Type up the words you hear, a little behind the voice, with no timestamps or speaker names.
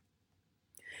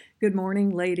Good morning,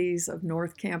 ladies of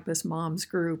North Campus Moms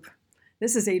Group.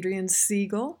 This is Adrienne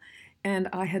Siegel, and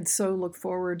I had so looked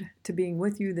forward to being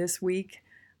with you this week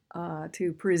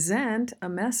to present a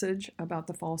message about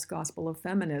the false gospel of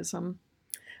feminism.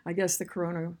 I guess the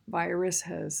coronavirus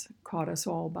has caught us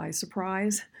all by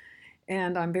surprise,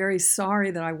 and I'm very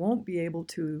sorry that I won't be able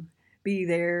to be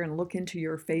there and look into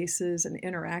your faces and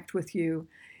interact with you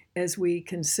as we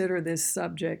consider this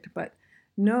subject, but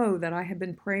know that I have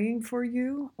been praying for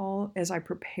you all as I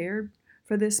prepared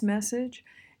for this message,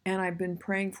 and I've been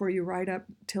praying for you right up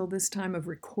till this time of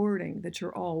recording that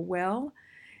you're all well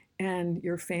and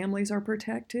your families are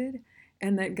protected,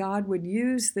 and that God would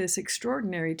use this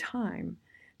extraordinary time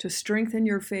to strengthen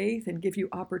your faith and give you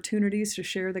opportunities to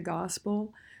share the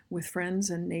gospel with friends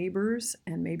and neighbors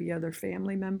and maybe other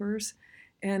family members,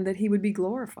 and that He would be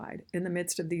glorified in the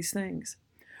midst of these things.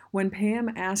 When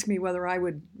Pam asked me whether I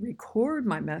would record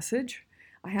my message,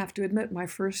 I have to admit my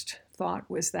first thought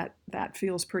was that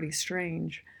feels pretty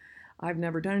strange. I've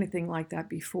never done anything like that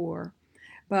before.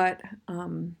 But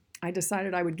I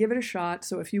decided I would give it a shot.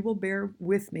 So if you will bear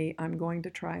with me, I'm going to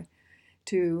try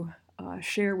to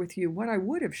share with you what I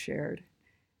would have shared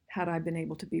had I been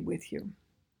able to be with you.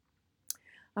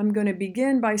 I'm going to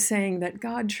begin by saying that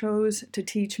God chose to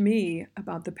teach me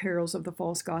about the perils of the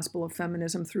false gospel of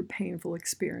feminism through painful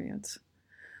experience.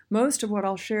 Most of what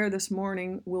I'll share this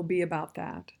morning will be about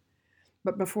that.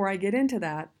 But before I get into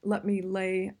that, let me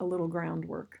lay a little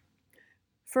groundwork.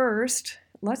 First,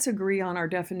 let's agree on our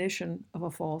definition of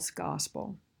a false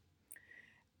gospel.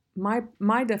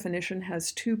 My definition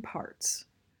has two parts.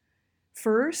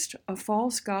 First, a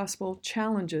false gospel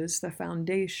challenges the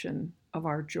foundation of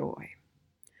our joy.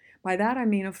 By that I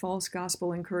mean a false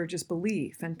gospel encourages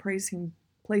belief and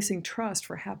placing trust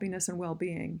for happiness and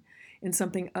well-being in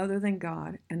something other than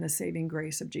God and the saving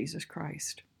grace of Jesus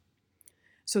Christ.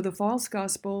 So the false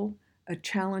gospel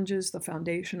challenges the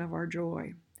foundation of our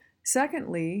joy.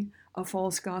 Secondly, a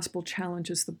false gospel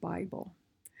challenges the Bible.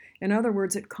 In other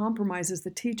words, it compromises the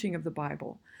teaching of the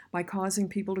Bible by causing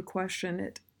people to question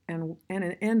it and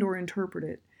or interpret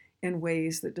it in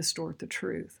ways that distort the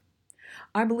truth.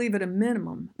 I believe at a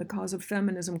minimum, the cause of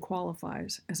feminism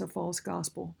qualifies as a false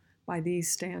gospel by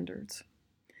these standards.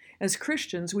 As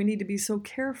Christians, we need to be so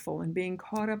careful in being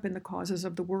caught up in the causes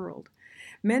of the world.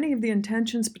 Many of the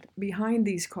intentions behind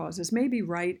these causes may be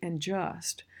right and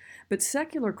just, but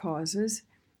secular causes,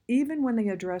 even when they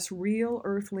address real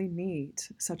earthly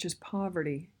needs, such as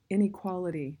poverty,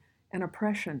 inequality, and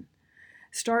oppression,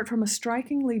 start from a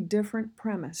strikingly different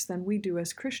premise than we do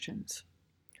as Christians.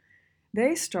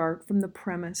 They start from the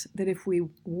premise that if we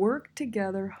work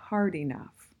together hard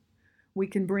enough, we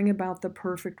can bring about the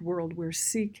perfect world we're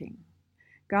seeking.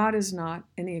 God is not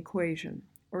in the equation,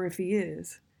 or if He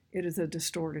is, it is a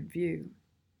distorted view.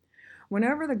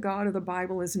 Whenever the God of the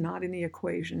Bible is not in the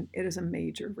equation, it is a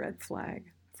major red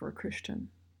flag for a Christian.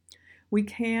 We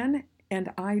can,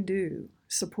 and I do,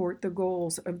 support the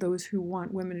goals of those who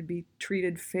want women to be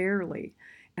treated fairly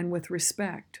and with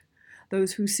respect,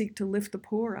 those who seek to lift the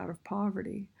poor out of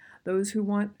poverty, those who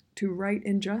want to right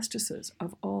injustices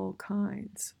of all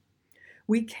kinds.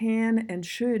 We can and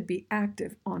should be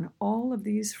active on all of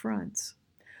these fronts,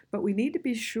 but we need to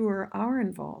be sure our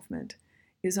involvement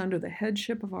is under the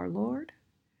headship of our Lord,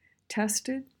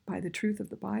 tested by the truth of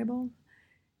the Bible,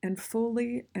 and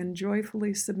fully and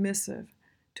joyfully submissive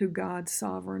to God's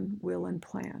sovereign will and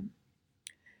plan.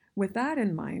 With that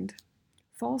in mind,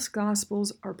 false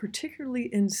gospels are particularly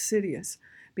insidious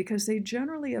because they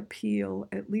generally appeal,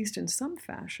 at least in some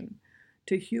fashion,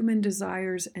 to human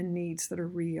desires and needs that are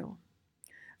real.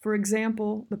 For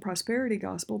example, the prosperity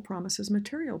gospel promises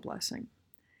material blessing,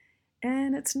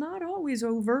 and it's not always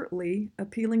overtly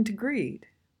appealing to greed,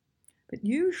 but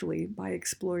usually by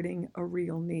exploiting a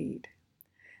real need.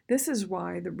 This is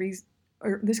one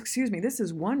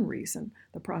reason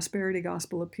the prosperity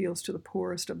gospel appeals to the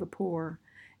poorest of the poor,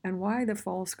 and why the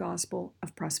false gospel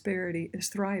of prosperity is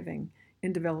thriving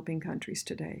in developing countries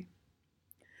today.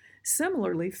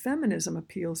 Similarly, feminism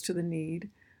appeals to the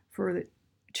need for the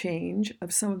change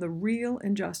of some of the real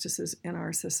injustices in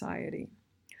our society.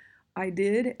 I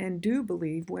did and do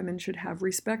believe women should have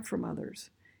respect from others,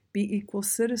 be equal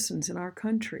citizens in our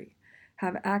country,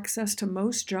 have access to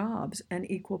most jobs and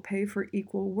equal pay for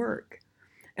equal work,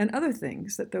 and other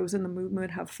things that those in the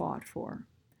movement have fought for.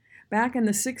 Back in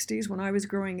the 60s when I was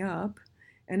growing up,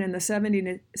 and in the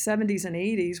 70s and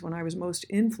 80s when I was most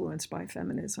influenced by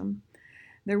feminism,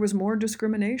 there was more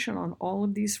discrimination on all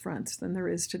of these fronts than there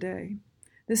is today.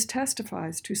 This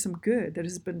testifies to some good that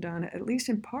has been done, at least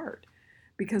in part,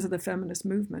 because of the feminist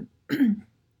movement.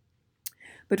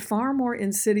 But far more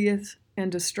insidious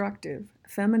and destructive,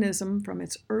 feminism from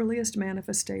its earliest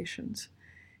manifestations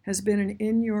has been an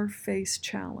in-your-face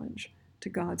challenge to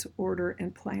God's order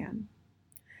and plan.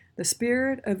 The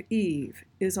spirit of Eve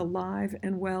is alive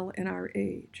and well in our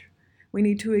age. We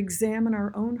need to examine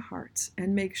our own hearts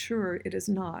and make sure it is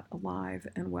not alive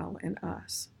and well in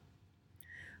us.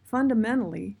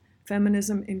 Fundamentally,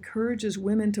 feminism encourages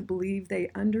women to believe they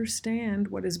understand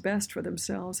what is best for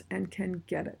themselves and can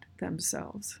get it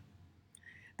themselves.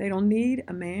 They don't need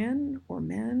a man or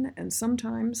men, and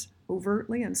sometimes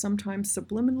overtly and sometimes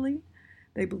subliminally,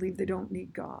 they believe they don't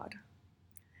need God.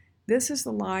 This is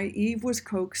the lie Eve was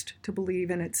coaxed to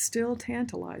believe, and it still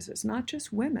tantalizes not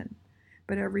just women,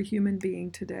 but every human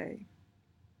being today.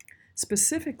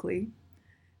 Specifically,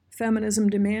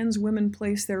 feminism demands women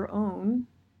place their own,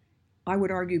 I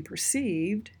would argue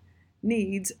perceived,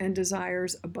 needs and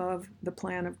desires above the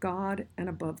plan of God and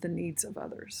above the needs of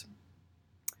others.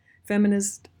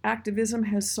 Feminist activism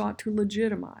has sought to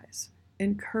legitimize,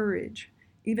 encourage,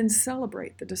 even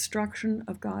celebrate the destruction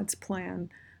of God's plan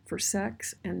for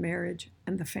sex and marriage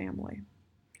and the family.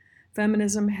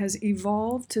 Feminism has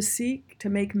evolved to seek to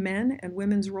make men and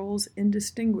women's roles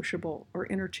indistinguishable or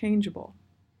interchangeable.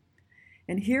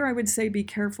 And here I would say be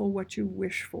careful what you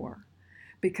wish for,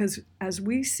 because as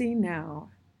we see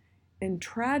now, in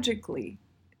tragically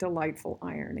delightful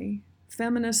irony,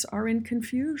 feminists are in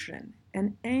confusion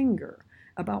and anger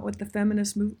about what the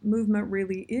feminist movement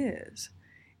really is.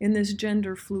 In this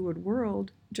gender-fluid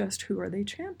world, just who are they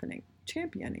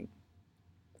championing?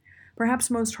 Perhaps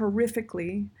most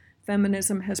horrifically,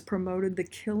 feminism has promoted the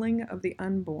killing of the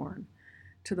unborn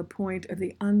to the point of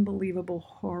the unbelievable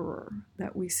horror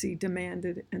that we see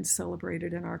demanded and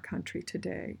celebrated in our country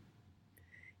today.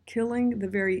 Killing the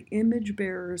very image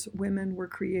bearers women were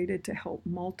created to help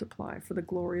multiply for the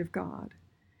glory of God,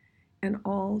 and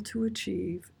all to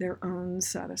achieve their own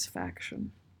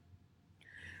satisfaction.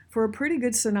 For a pretty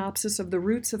good synopsis of the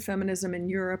roots of feminism in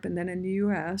Europe and then in the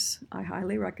US, I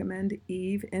highly recommend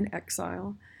Eve in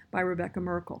Exile by Rebecca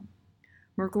Merkel.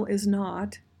 Merkel is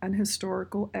not an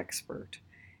historical expert,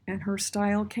 and her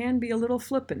style can be a little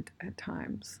flippant at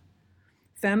times.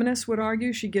 Feminists would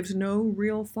argue she gives no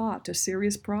real thought to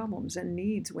serious problems and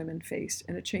needs women face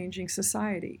in a changing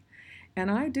society. And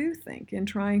I do think, in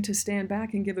trying to stand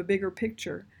back and give a bigger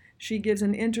picture, she gives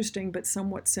an interesting but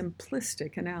somewhat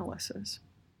simplistic analysis.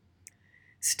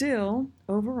 Still,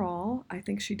 overall, I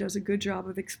think she does a good job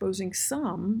of exposing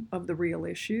some of the real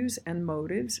issues and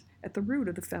motives at the root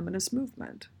of the feminist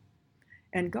movement.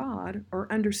 And God, or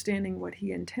understanding what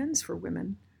he intends for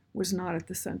women, was not at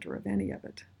the center of any of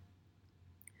it.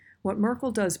 What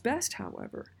Merkel does best,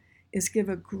 however, is give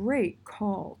a great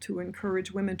call to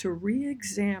encourage women to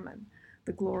re-examine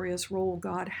the glorious role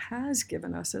God has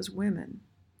given us as women.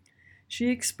 She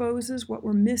exposes what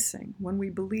we're missing when we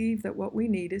believe that what we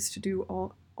need is to do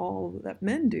all that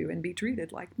men do and be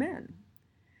treated like men.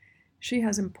 She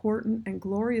has important and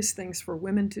glorious things for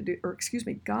women to do,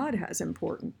 God has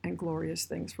important and glorious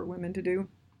things for women to do,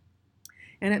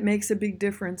 and it makes a big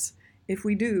difference if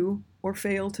we do or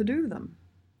fail to do them.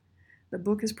 The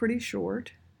book is pretty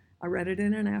short. I read it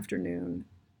in an afternoon,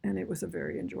 and it was a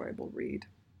very enjoyable read.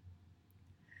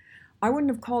 I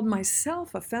wouldn't have called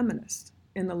myself a feminist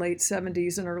in the late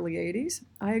 70s and early 80s.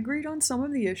 I agreed on some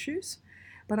of the issues,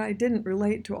 but I didn't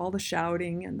relate to all the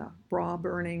shouting and the bra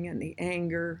burning and the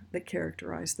anger that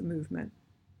characterized the movement.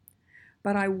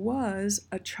 But I was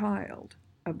a child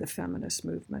of the feminist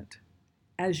movement,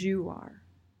 as you are.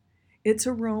 Its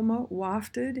aroma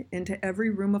wafted into every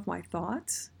room of my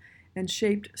thoughts and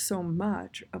shaped so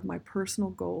much of my personal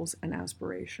goals and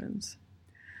aspirations.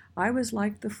 I was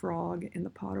like the frog in the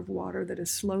pot of water that is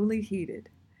slowly heated.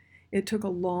 It took a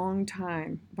long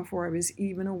time before I was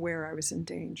even aware I was in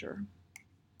danger.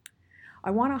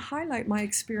 I want to highlight my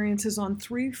experiences on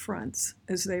 3 fronts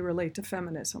as they relate to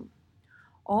feminism.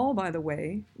 All, by the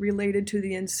way, related to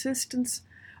the insistence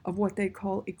of what they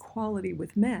call equality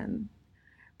with men,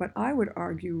 but I would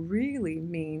argue really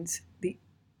means the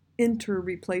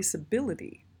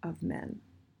interreplaceability of men.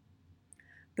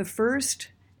 The first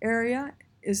area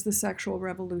is the sexual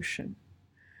revolution,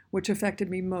 which affected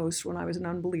me most when I was an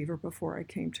unbeliever before I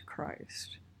came to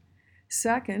Christ.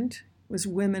 Second was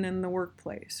women in the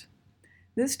workplace.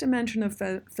 This dimension of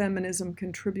feminism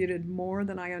contributed more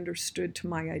than I understood to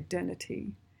my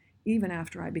identity, even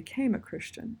after I became a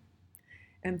Christian.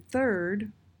 And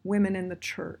third, women in the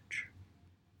church,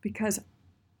 because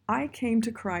I came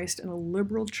to Christ in a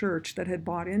liberal church that had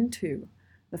bought into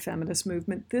the feminist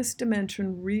movement. This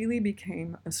dimension really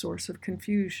became a source of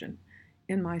confusion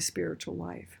in my spiritual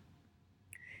life.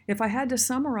 If I had to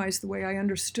summarize the way I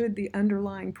understood the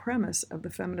underlying premise of the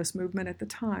feminist movement at the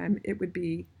time, it would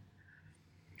be,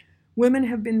 women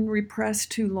have been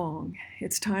repressed too long.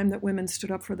 It's time that women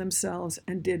stood up for themselves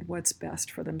and did what's best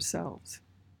for themselves.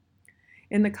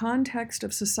 In the context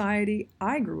of society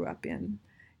I grew up in,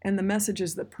 and the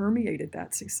messages that permeated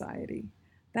that society,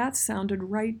 that sounded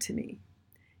right to me,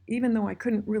 even though I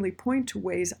couldn't really point to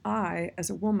ways I, as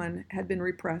a woman, had been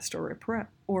repressed or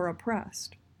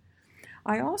oppressed.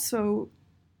 I also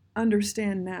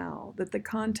understand now that the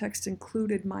context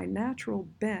included my natural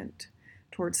bent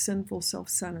towards sinful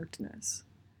self-centeredness.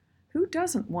 Who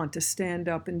doesn't want to stand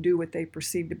up and do what they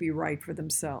perceive to be right for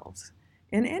themselves,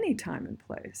 in any time and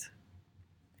place?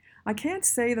 I can't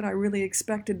say that I really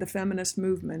expected the feminist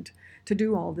movement to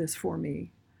do all this for me,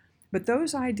 but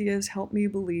those ideas helped me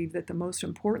believe that the most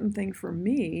important thing for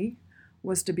me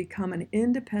was to become an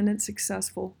independent,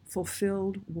 successful,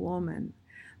 fulfilled woman.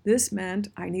 This meant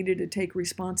I needed to take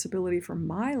responsibility for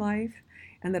my life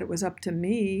and that it was up to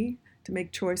me to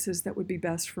make choices that would be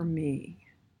best for me.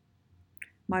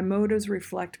 My motives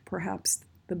reflect perhaps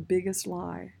the biggest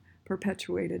lie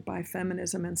perpetuated by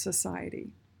feminism and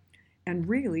society, and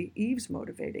really Eve's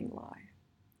motivating lie.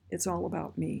 It's all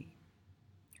about me.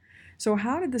 So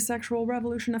how did the sexual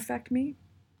revolution affect me?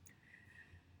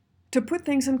 To put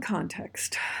things in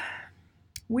context,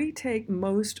 we take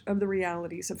most of the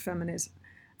realities of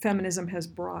feminism has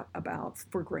brought about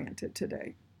for granted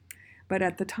today. But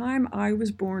at the time I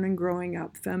was born and growing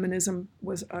up, feminism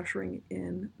was ushering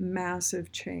in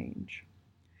massive change.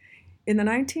 In the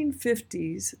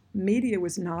 1950s, media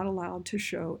was not allowed to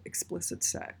show explicit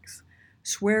sex.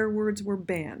 Swear words were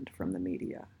banned from the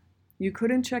media. You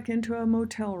couldn't check into a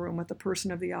motel room with a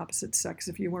person of the opposite sex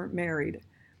if you weren't married,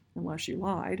 unless you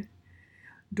lied.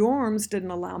 Dorms didn't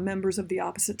allow members of the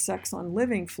opposite sex on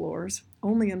living floors,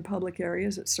 only in public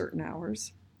areas at certain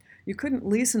hours. You couldn't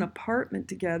lease an apartment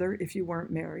together if you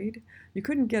weren't married. You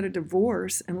couldn't get a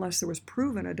divorce unless there was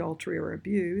proven adultery or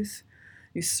abuse.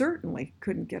 You certainly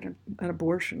couldn't get an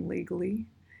abortion legally.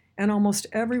 And almost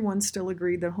everyone still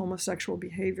agreed that homosexual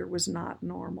behavior was not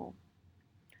normal.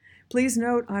 Please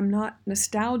note, I'm not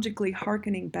nostalgically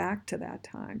hearkening back to that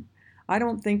time. I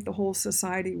don't think the whole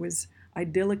society was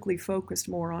idyllically focused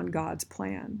more on God's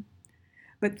plan.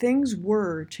 But things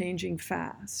were changing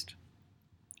fast.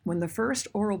 When the first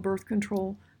oral birth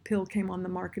control pill came on the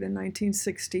market in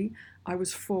 1960, I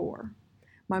was 4.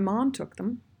 My mom took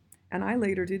them, and I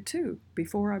later did too,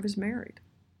 before I was married.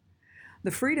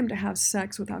 The freedom to have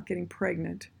sex without getting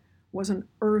pregnant was an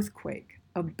earthquake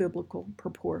of biblical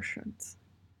proportions.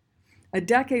 A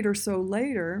decade or so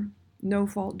later,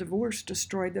 no-fault divorce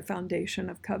destroyed the foundation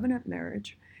of covenant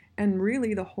marriage and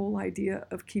really the whole idea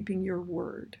of keeping your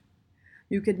word.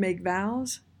 You could make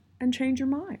vows and change your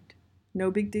mind. No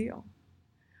big deal.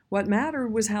 What mattered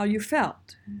was how you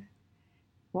felt,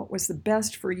 what was the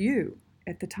best for you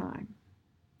at the time.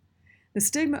 The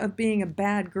stigma of being a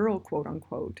bad girl, quote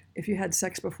unquote, if you had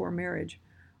sex before marriage,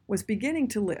 was beginning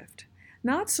to lift,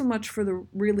 not so much for the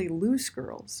really loose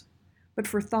girls, but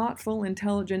for thoughtful,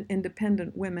 intelligent,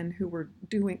 independent women who were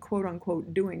doing, quote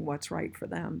unquote, doing what's right for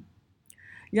them.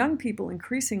 Young people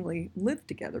increasingly lived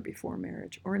together before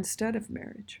marriage or instead of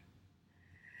marriage.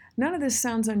 None of this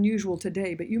sounds unusual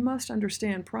today, but you must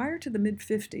understand prior to the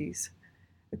mid-50s,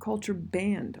 the culture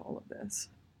banned all of this.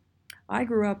 I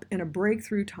grew up in a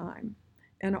breakthrough time,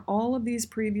 and all of these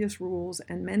previous rules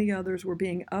and many others were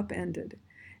being upended,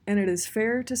 and it is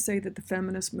fair to say that the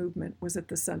feminist movement was at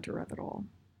the center of it all.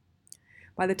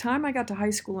 By the time I got to high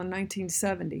school in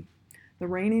 1970, the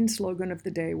reigning slogan of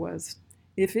the day was,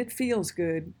 "If it feels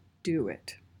good, do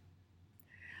it."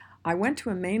 I went to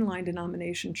a mainline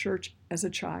denomination church as a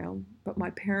child, but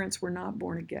my parents were not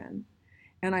born again,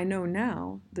 and I know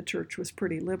now the church was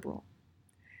pretty liberal.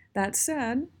 That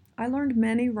said, I learned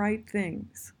many right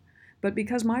things, but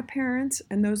because my parents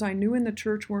and those I knew in the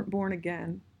church weren't born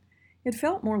again, it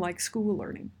felt more like school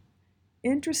learning.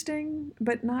 Interesting,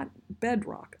 but not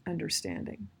bedrock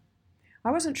understanding. I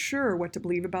wasn't sure what to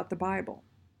believe about the Bible.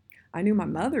 I knew my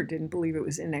mother didn't believe it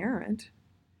was inerrant.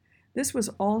 This was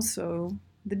also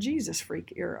the Jesus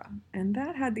freak era, and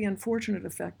that had the unfortunate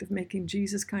effect of making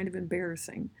Jesus kind of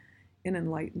embarrassing in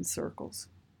enlightened circles.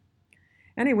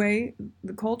 Anyway,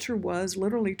 the culture was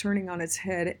literally turning on its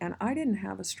head, and I didn't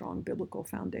have a strong biblical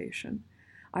foundation.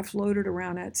 I floated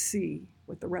around at sea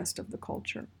with the rest of the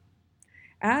culture.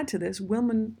 Add to this,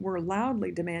 women were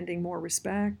loudly demanding more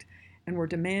respect and were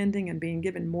demanding and being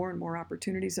given more and more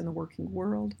opportunities in the working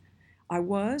world. I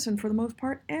was, and for the most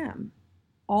part am,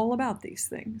 all about these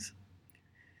things.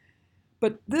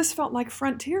 But this felt like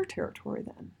frontier territory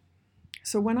then.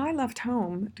 So when I left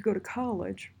home to go to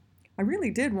college, I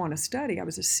really did want to study. I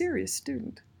was a serious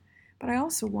student, but I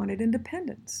also wanted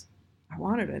independence. I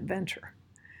wanted adventure.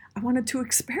 I wanted to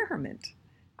experiment.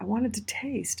 I wanted to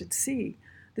taste and see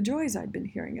the joys I'd been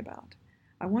hearing about.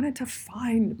 I wanted to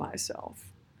find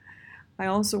myself. I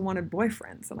also wanted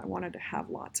boyfriends, and I wanted to have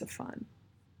lots of fun.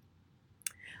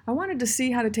 I wanted to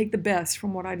see how to take the best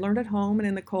from what I'd learned at home and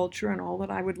in the culture and all that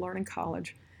I would learn in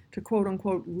college to quote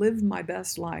unquote live my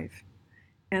best life.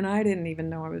 And I didn't even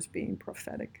know I was being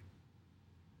prophetic.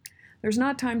 There's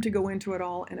not time to go into it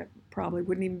all, and it probably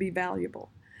wouldn't even be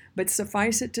valuable. But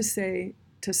suffice it to say,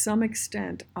 to some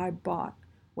extent, I bought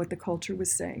what the culture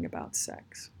was saying about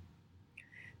sex.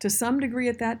 To some degree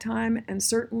at that time, and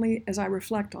certainly as I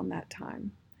reflect on that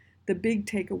time, the big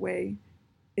takeaway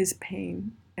is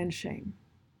pain and shame.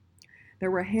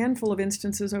 There were a handful of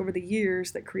instances over the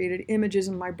years that created images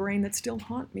in my brain that still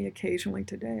haunt me occasionally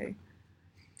today.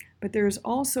 But there is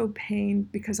also pain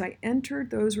because I entered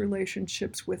those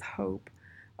relationships with hope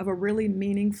of a really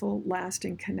meaningful,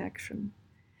 lasting connection.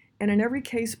 And in every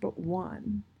case but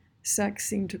one, sex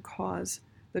seemed to cause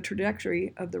the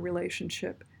trajectory of the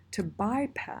relationship to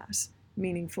bypass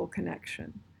meaningful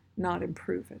connection, not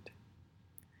improve it.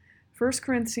 1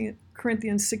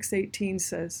 Corinthians 6:18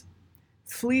 says,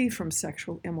 "Flee from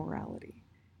sexual immorality.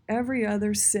 Every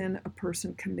other sin a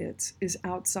person commits is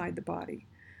outside the body,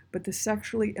 but the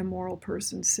sexually immoral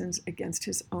person sins against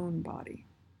his own body."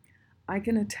 I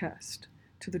can attest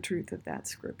to the truth of that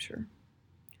scripture.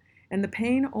 And the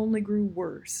pain only grew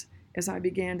worse as I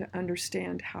began to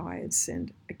understand how I had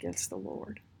sinned against the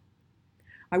Lord.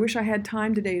 I wish I had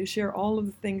time today to share all of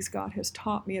the things God has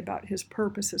taught me about his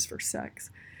purposes for sex.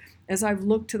 As I've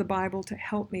looked to the Bible to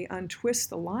help me untwist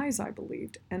the lies I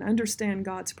believed and understand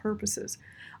God's purposes,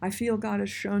 I feel God has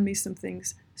shown me some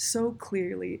things so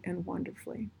clearly and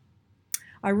wonderfully.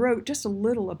 I wrote just a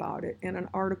little about it in an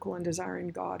article in Desiring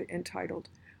God entitled,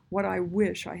 "What I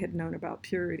Wish I Had Known About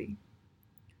Purity."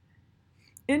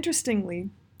 Interestingly,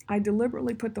 I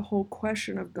deliberately put the whole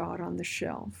question of God on the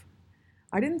shelf.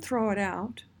 I didn't throw it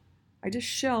out, I just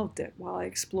shelved it while I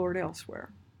explored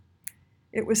elsewhere.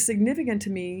 It was significant to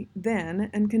me then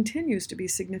and continues to be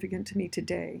significant to me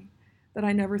today that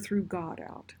I never threw God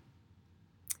out.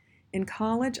 In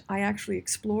college, I actually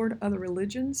explored other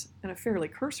religions in a fairly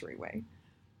cursory way,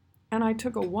 and I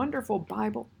took a wonderful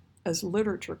Bible as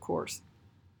literature course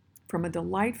from a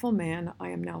delightful man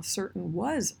I am now certain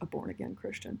was a born-again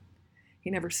Christian. He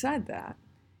never said that,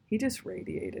 he just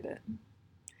radiated it.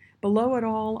 Below it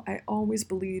all, I always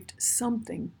believed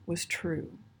something was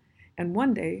true, and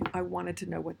one day I wanted to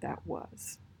know what that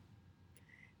was.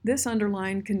 This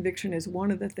underlying conviction is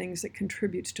one of the things that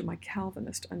contributes to my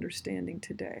Calvinist understanding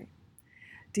today.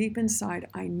 Deep inside,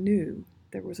 I knew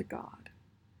there was a God.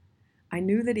 I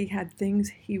knew that he had things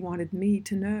he wanted me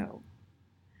to know.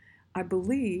 I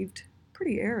believed,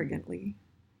 pretty arrogantly,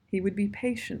 he would be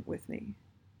patient with me.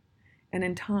 And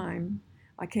in time,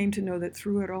 I came to know that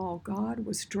through it all, God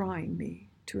was drawing me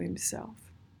to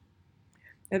himself.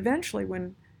 Eventually,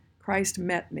 when Christ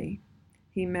met me,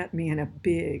 he met me in a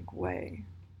big way,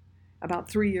 about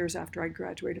 3 years after I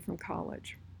graduated from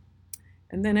college.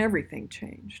 And then everything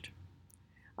changed.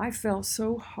 I fell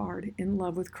so hard in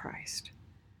love with Christ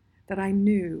that I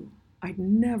knew I'd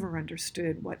never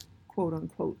understood what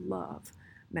quote-unquote love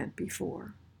meant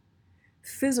before.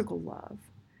 Physical love,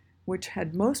 which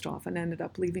had most often ended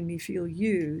up leaving me feel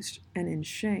used and in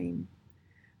shame,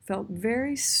 felt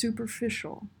very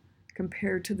superficial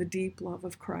compared to the deep love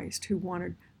of Christ, who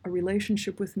wanted a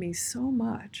relationship with me so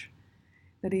much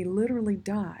that he literally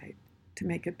died to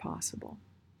make it possible.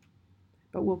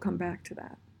 But we'll come back to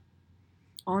that.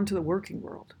 On to the working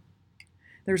world.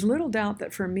 There's little doubt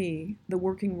that for me, the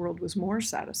working world was more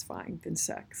satisfying than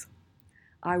sex.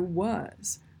 I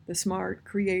was the smart,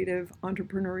 creative,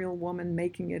 entrepreneurial woman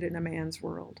making it in a man's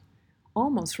world,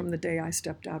 almost from the day I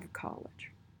stepped out of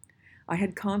college. I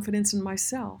had confidence in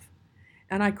myself,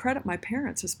 and I credit my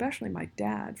parents, especially my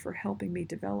dad, for helping me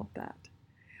develop that.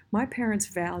 My parents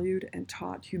valued and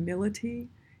taught humility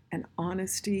and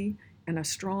honesty and a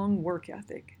strong work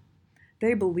ethic.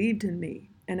 They believed in me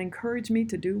and encouraged me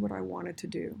to do what I wanted to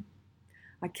do.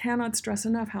 I cannot stress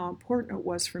enough how important it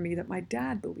was for me that my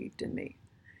dad believed in me.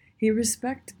 He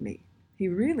respected me. He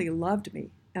really loved me,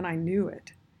 and I knew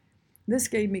it. This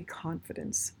gave me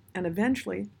confidence, and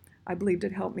eventually, I believed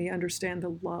it helped me understand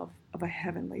the love of a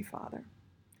heavenly Father.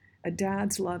 A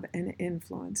dad's love and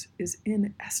influence is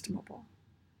inestimable.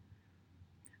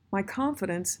 My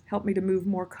confidence helped me to move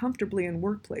more comfortably in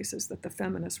workplaces that the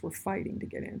feminists were fighting to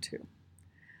get into.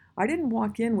 I didn't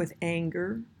walk in with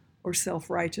anger or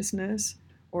self-righteousness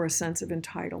or a sense of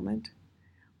entitlement.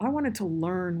 I wanted to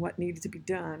learn what needed to be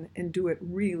done and do it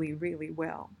really, really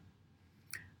well.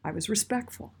 I was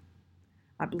respectful.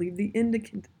 I believed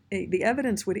the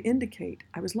evidence would indicate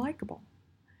I was likable.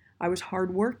 I was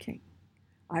hardworking.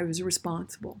 I was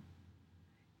responsible.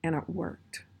 And it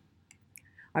worked.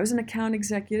 I was an account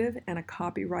executive and a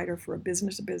copywriter for a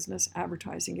business-to-business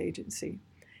advertising agency.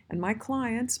 And my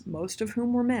clients, most of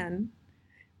whom were men,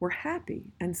 were happy,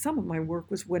 and some of my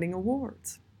work was winning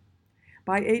awards.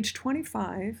 By age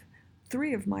 25,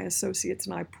 3 of my associates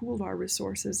and I pooled our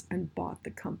resources and bought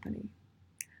the company.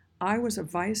 I was a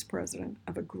vice president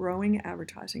of a growing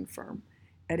advertising firm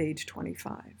at age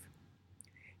 25.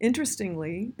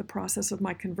 Interestingly, the process of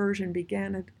my conversion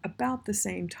began at about the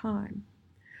same time.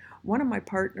 One of my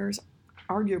partners,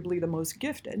 arguably the most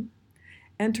gifted,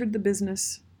 entered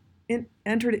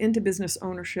into business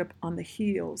ownership on the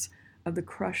heels of the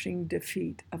crushing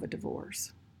defeat of a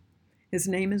divorce. His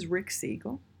name is Rick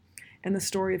Siegel, and the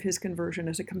story of his conversion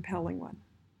is a compelling one.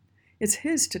 It's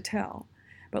his to tell,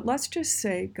 but let's just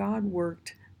say God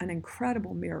worked an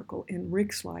incredible miracle in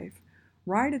Rick's life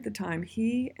right at the time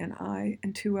he and I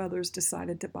and 2 others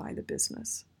decided to buy the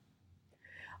business.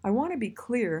 I want to be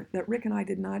clear that Rick and I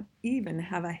did not even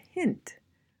have a hint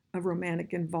of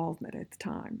romantic involvement at the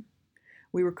time.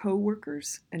 We were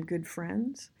co-workers and good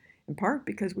friends, in part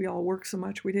because we all worked so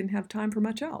much we didn't have time for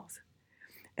much else.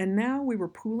 And now we were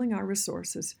pooling our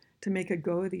resources to make a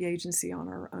go of the agency on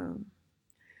our own.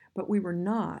 But we were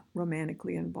not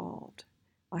romantically involved.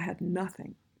 I had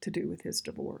nothing to do with his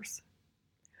divorce.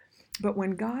 But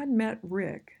when God met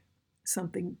Rick,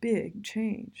 something big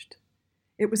changed.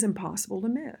 It was impossible to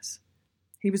miss.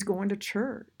 He was going to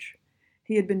church.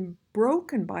 He had been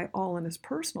broken by all in his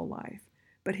personal life,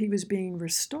 but he was being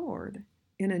restored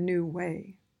in a new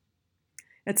way.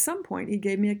 At some point, he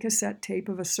gave me a cassette tape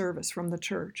of a service from the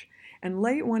church, and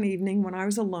late one evening when I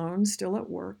was alone, still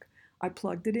at work, I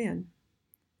plugged it in.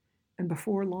 And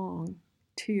before long,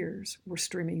 tears were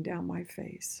streaming down my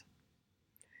face.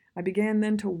 I began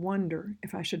then to wonder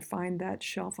if I should find that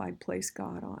shelf I'd placed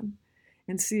God on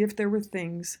and see if there were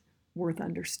things worth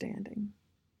understanding.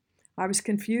 I was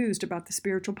confused about the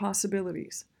spiritual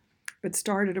possibilities, but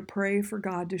started to pray for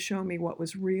God to show me what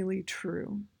was really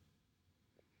true.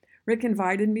 Rick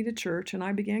invited me to church, and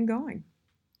I began going.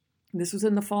 This was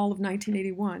in the fall of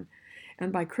 1981,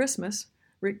 and by Christmas,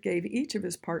 Rick gave each of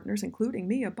his partners, including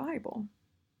me, a Bible.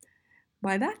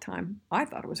 By that time, I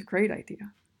thought it was a great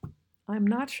idea. I'm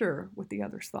not sure what the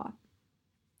others thought.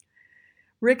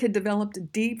 Rick had developed a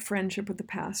deep friendship with the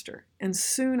pastor, and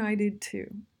soon I did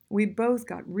too. We both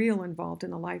got real involved in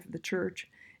the life of the church,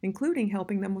 including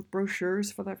helping them with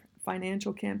brochures for their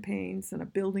financial campaigns and a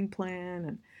building plan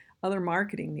and other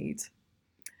marketing needs.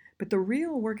 But the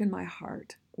real work in my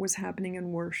heart was happening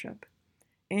in worship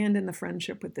and in the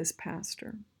friendship with this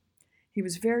pastor. He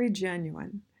was very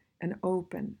genuine and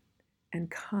open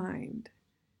and kind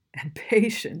and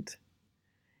patient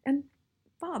and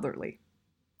fatherly.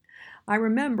 I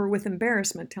remember with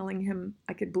embarrassment telling him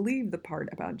I could believe the part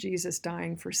about Jesus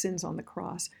dying for sins on the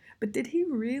cross, but did he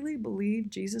really believe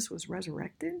Jesus was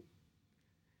resurrected?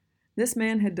 This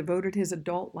man had devoted his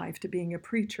adult life to being a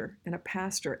preacher and a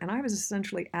pastor, and I was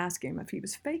essentially asking him if he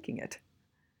was faking it.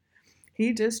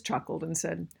 He just chuckled and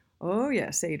said, "Oh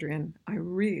yes, Adrienne, I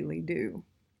really do."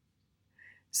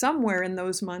 Somewhere in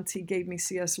those months, he gave me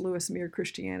C.S. Lewis' Mere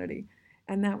Christianity,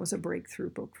 and that was a breakthrough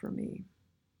book for me.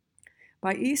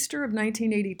 By Easter of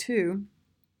 1982,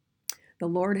 the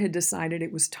Lord had decided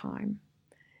it was time.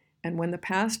 And when the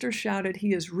pastor shouted,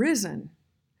 "He is risen,"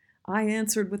 I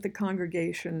answered with the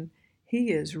congregation,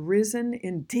 "He is risen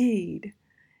indeed."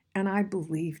 And I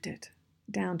believed it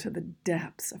down to the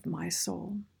depths of my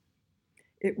soul.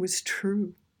 It was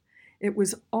true. It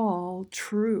was all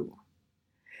true.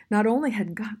 Not only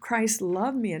had Christ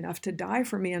loved me enough to die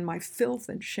for me in my filth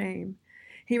and shame,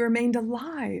 he remained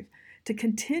alive to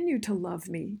continue to love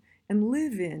me and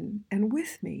live in and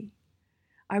with me.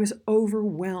 I was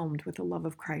overwhelmed with the love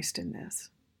of Christ in this.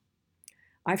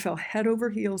 I fell head over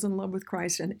heels in love with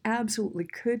Christ and absolutely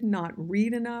could not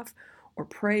read enough or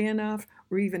pray enough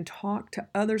or even talk to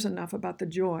others enough about the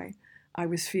joy I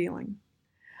was feeling.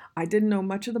 I didn't know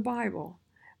much of the Bible,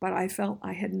 but I felt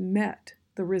I had met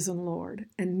the risen Lord,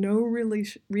 and no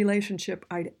relationship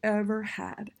I'd ever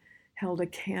had held a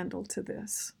candle to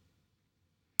this.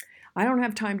 I don't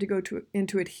have time to go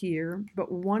into it here,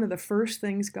 but one of the first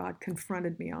things God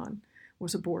confronted me on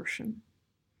was abortion.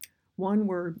 One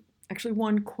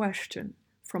question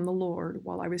from the Lord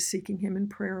while I was seeking him in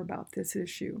prayer about this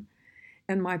issue,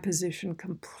 and my position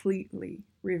completely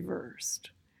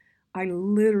reversed. I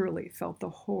literally felt the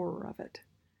horror of it.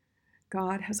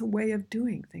 God has a way of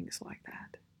doing things like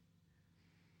that.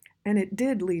 And it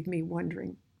did leave me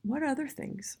wondering what other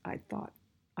things I thought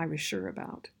I was sure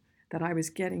about that I was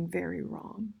getting very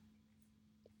wrong.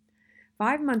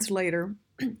 5 months later,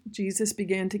 Jesus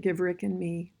began to give Rick and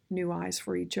me new eyes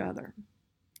for each other.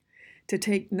 To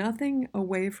take nothing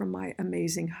away from my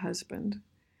amazing husband,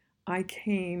 I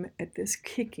came at this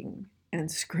kicking and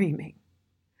screaming.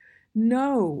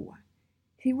 No,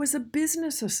 he was a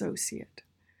business associate.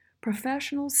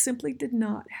 Professionals simply did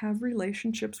not have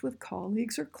relationships with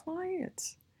colleagues or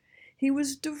clients. He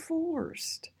was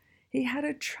divorced. He had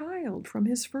a child from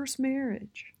his first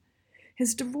marriage.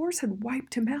 His divorce had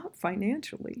wiped him out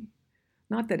financially.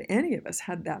 Not that any of us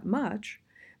had that much,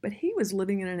 but he was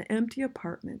living in an empty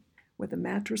apartment with a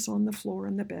mattress on the floor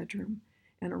in the bedroom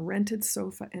and a rented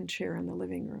sofa and chair in the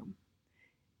living room.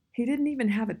 He didn't even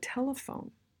have a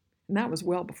telephone, and that was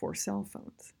well before cell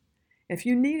phones. If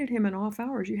you needed him in off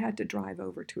hours, you had to drive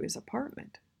over to his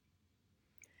apartment.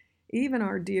 Even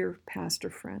our dear pastor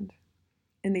friend,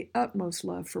 in the utmost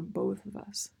love for both of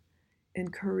us,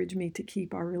 encouraged me to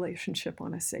keep our relationship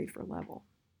on a safer level.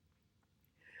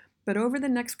 But over the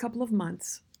next couple of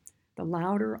months, the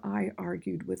louder I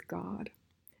argued with God,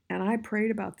 and I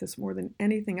prayed about this more than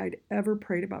anything I'd ever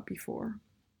prayed about before,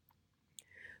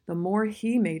 the more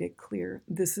he made it clear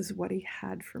this is what he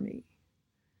had for me,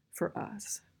 for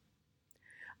us.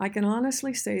 I can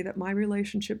honestly say that my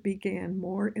relationship began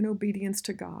more in obedience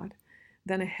to God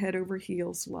than a head over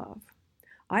heels love.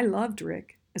 I loved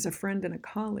Rick as a friend and a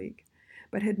colleague,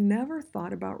 but had never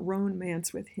thought about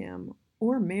romance with him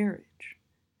or marriage.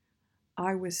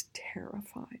 I was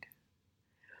terrified.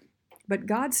 But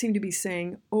God seemed to be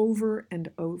saying over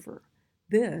and over,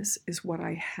 this is what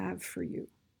I have for you.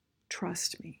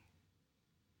 Trust me.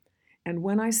 And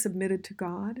when I submitted to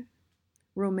God,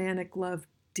 romantic love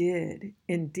did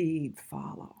indeed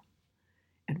follow.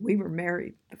 And we were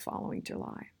married the following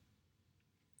July.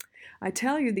 I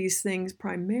tell you these things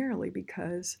primarily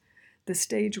because the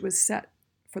stage was set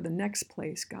for the next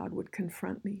place God would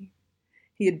confront me.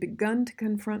 He had begun to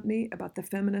confront me about the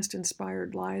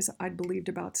feminist-inspired lies I'd believed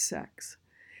about sex.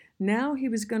 Now he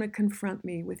was going to confront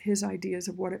me with his ideas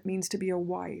of what it means to be a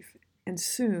wife and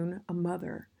soon a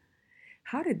mother.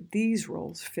 How did these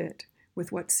roles fit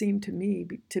with what seemed to me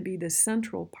to be the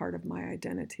central part of my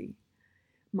identity,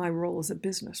 my role as a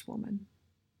businesswoman?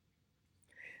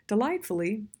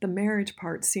 Delightfully, the marriage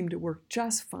part seemed to work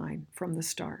just fine from the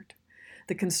start.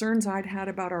 The concerns I'd had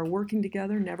about our working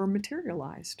together never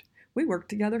materialized. We worked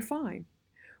together fine.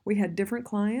 We had different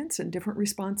clients and different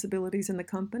responsibilities in the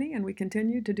company, and we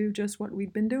continued to do just what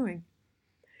we'd been doing.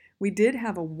 We did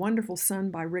have a wonderful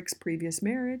son by Rick's previous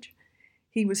marriage.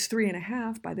 He was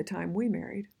 3.5 by the time we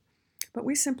married, but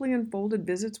we simply unfolded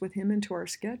visits with him into our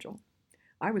schedule.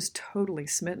 I was totally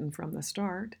smitten from the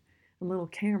start, and little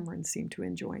Cameron seemed to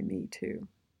enjoy me too.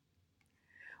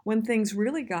 When things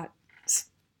really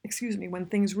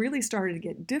started to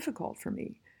get difficult for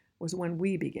me was when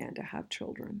we began to have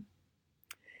children.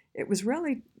 It was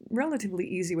relatively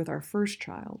easy with our first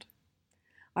child.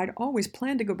 I'd always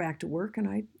planned to go back to work, and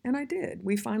I did.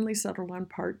 We finally settled on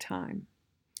part-time.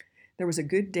 There was a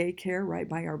good daycare right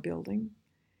by our building.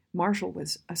 Marshall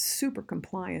was a super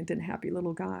compliant and happy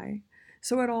little guy,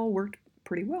 so it all worked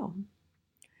pretty well.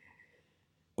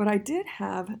 But I did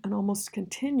have an almost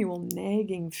continual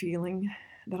nagging feeling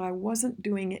that I wasn't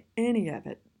doing any of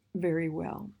it very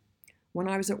well. When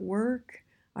I was at work,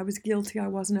 I was guilty I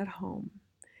wasn't at home.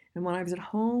 And when I was at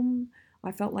home,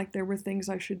 I felt like there were things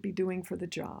I should be doing for the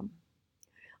job.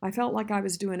 I felt like I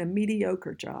was doing a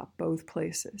mediocre job both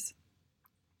places.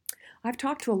 I've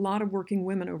talked to a lot of working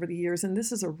women over the years, and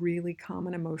this is a really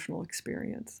common emotional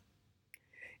experience.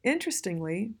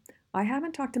 Interestingly, I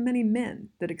haven't talked to many men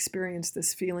that experience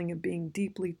this feeling of being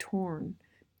deeply torn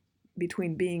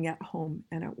between being at home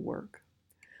and at work.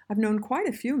 I've known quite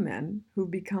a few men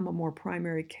who've become a more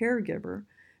primary caregiver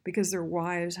because their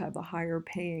wives have a higher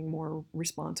paying, more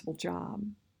responsible job.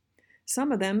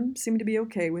 Some of them seem to be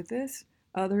okay with this,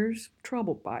 others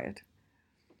troubled by it.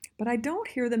 But I don't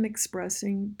hear them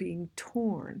expressing being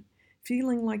torn,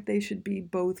 feeling like they should be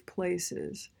both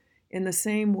places, in the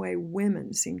same way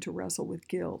women seem to wrestle with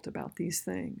guilt about these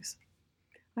things.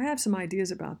 I have some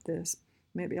ideas about this.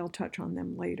 Maybe I'll touch on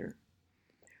them later.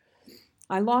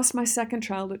 I lost my second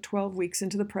child at 12 weeks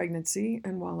into the pregnancy,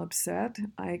 and while upset,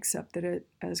 I accepted it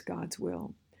as God's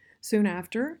will. Soon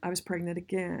after, I was pregnant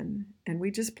again, and we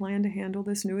just planned to handle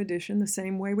this new addition the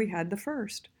same way we had the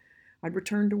first. I'd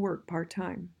return to work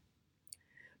part-time.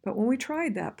 But when we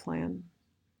tried that plan,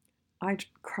 I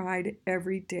cried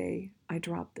every day I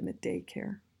dropped them at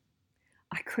daycare.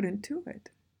 I couldn't do it.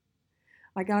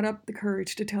 I got up the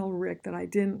courage to tell Rick that I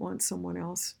didn't want someone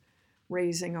else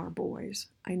raising our boys.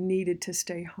 I needed to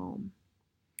stay home.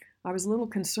 I was a little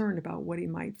concerned about what he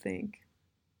might think.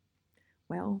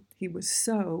 Well, he was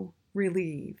so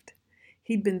relieved.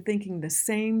 He'd been thinking the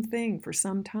same thing for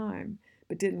some time,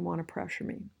 but didn't want to pressure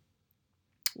me.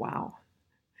 Wow,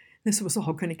 this was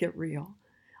all going to get real.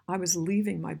 I was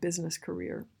leaving my business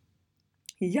career.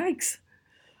 Yikes!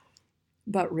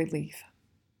 But relief.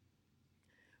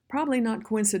 Probably not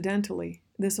coincidentally,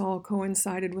 this all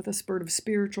coincided with a spurt of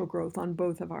spiritual growth on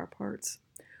both of our parts.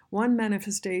 One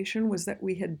manifestation was that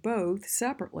we had both,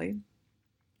 separately,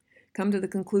 come to the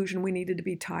conclusion we needed to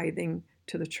be tithing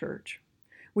to the church.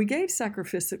 We gave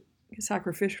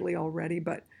sacrificially already,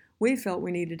 but we felt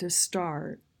we needed to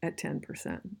start at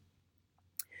 10%.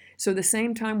 So the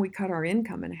same time we cut our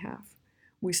income in half,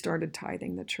 we started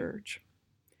tithing the church.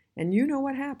 And you know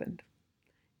what happened.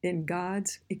 In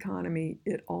God's economy,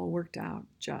 it all worked out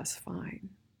just fine.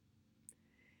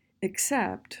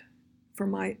 Except for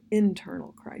my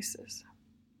internal crisis.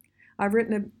 I've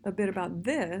written a bit about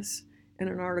this in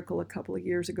an article a couple of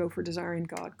years ago for Desiring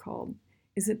God called,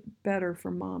 "Is It Better for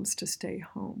Moms to Stay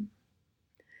Home?"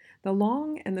 The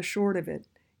long and the short of it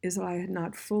is that I had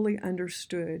not fully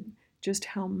understood just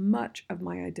how much of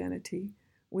my identity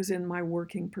was in my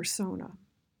working persona.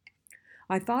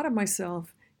 I thought of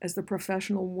myself as the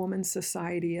professional woman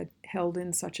society had held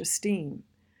in such esteem,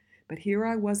 but here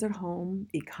I was at home,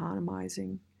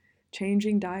 economizing,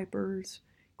 changing diapers,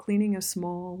 cleaning a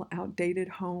small, outdated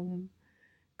home,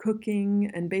 cooking,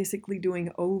 and basically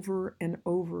doing over and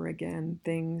over again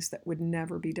things that would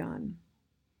never be done.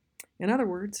 In other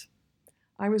words,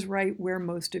 I was right where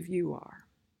most of you are.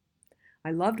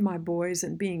 I loved my boys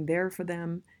and being there for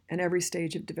them at every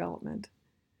stage of development,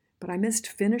 but I missed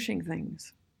finishing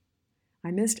things. I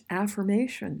missed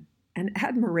affirmation and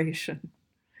admiration.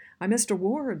 I missed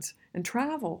awards and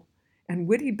travel and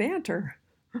witty banter.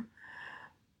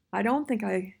 I don't think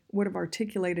I would have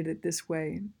articulated it this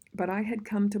way, but I had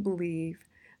come to believe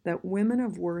that women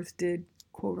of worth did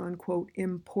quote unquote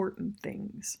important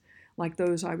things, like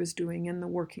those I was doing in the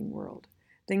working world,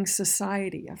 things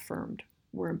society affirmed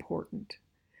were important,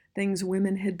 things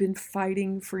women had been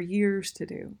fighting for years to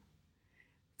do,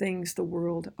 things the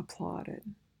world applauded.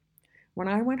 When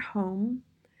I went home,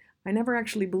 I never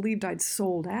actually believed I'd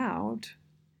sold out,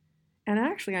 and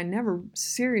actually I never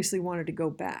seriously wanted to go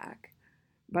back,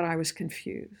 but I was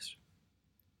confused.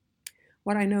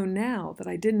 What I know now that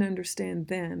I didn't understand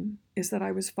then is that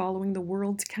I was following the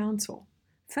world's counsel,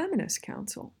 feminist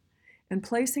counsel, and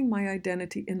placing my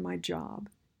identity in my job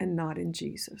and not in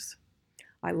Jesus.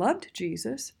 I loved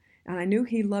Jesus, and I knew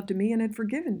he loved me and had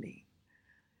forgiven me.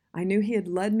 I knew he had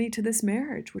led me to this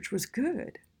marriage, which was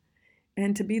good,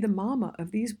 and to be the mama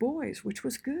of these boys, which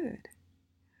was good.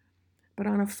 But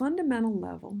on a fundamental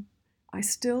level, I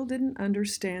still didn't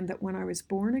understand that when I was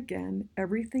born again,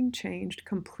 everything changed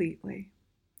completely.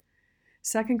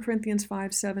 2 Corinthians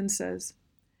 5:7 says,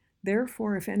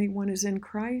 "Therefore, if anyone is in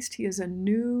Christ, he is a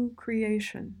new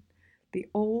creation. The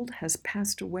old has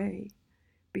passed away.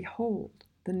 Behold,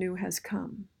 the new has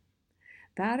come."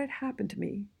 That had happened to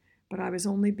me, but I was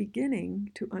only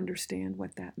beginning to understand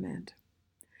what that meant.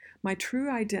 My true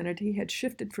identity had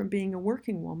shifted from being a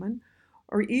working woman,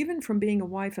 or even from being a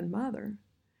wife and mother,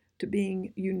 to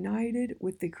being united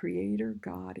with the Creator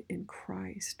God in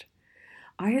Christ.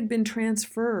 I had been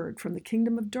transferred from the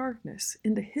kingdom of darkness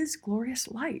into His glorious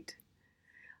light.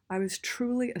 I was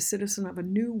truly a citizen of a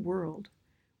new world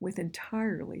with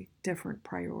entirely different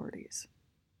priorities.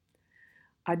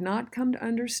 I'd not come to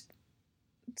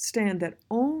understand that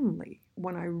only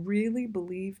when I really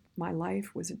believed my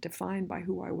life was defined by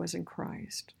who I was in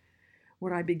Christ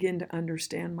would I begin to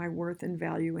understand my worth and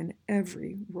value in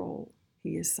every role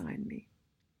He assigned me.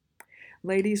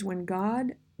 Ladies, when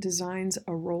God designs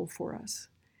a role for us,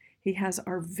 He has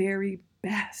our very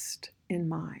best in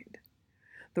mind.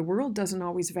 The world doesn't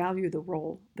always value the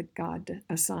role that God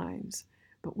assigns,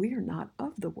 but we are not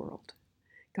of the world.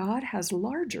 God has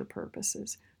larger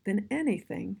purposes than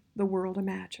anything the world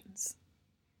imagines.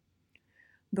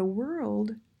 The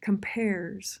world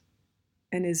compares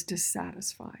and is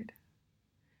dissatisfied.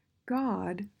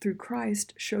 God, through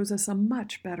Christ, shows us a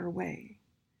much better way.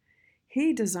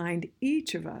 He designed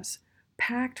each of us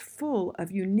packed full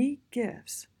of unique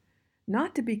gifts,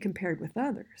 not to be compared with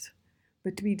others,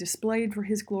 but to be displayed for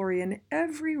His glory in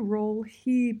every role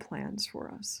He plans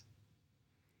for us.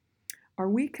 Are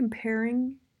we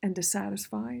comparing and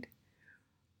dissatisfied,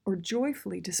 or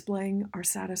joyfully displaying our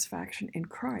satisfaction in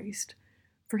Christ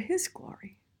for His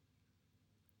glory?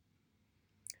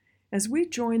 As we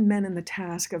join men in the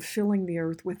task of filling the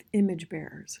earth with image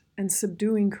bearers and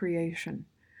subduing creation,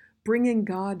 bringing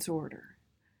God's order,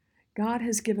 God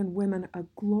has given women a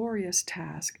glorious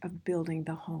task of building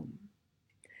the home.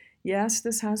 Yes,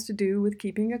 this has to do with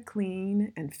keeping it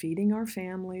clean and feeding our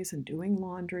families and doing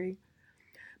laundry.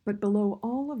 But below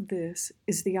all of this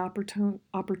is the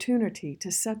opportunity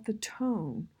to set the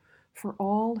tone for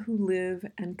all who live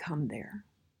and come there.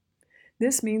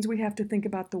 This means we have to think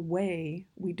about the way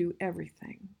we do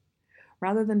everything.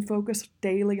 Rather than focus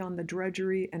daily on the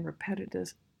drudgery and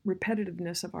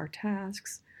repetitiveness of our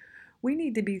tasks, we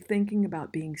need to be thinking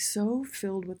about being so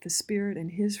filled with the Spirit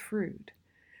and His fruit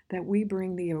that we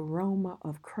bring the aroma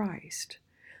of Christ,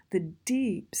 the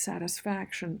deep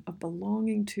satisfaction of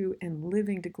belonging to and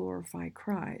living to glorify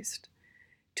Christ,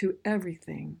 to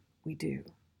everything we do.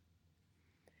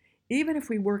 Even if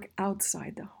we work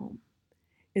outside the home,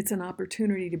 it's an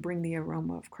opportunity to bring the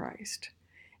aroma of Christ,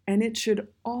 and it should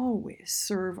always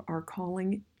serve our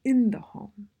calling in the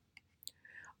home.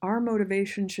 Our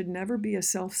motivation should never be a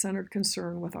self-centered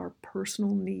concern with our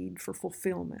personal need for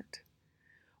fulfillment.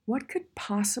 What could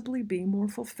possibly be more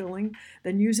fulfilling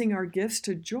than using our gifts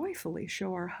to joyfully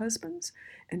show our husbands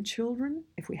and children,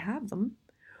 if we have them,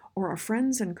 or our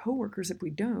friends and coworkers if we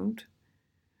don't,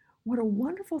 what a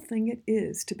wonderful thing it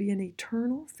is to be in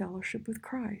eternal fellowship with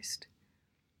Christ.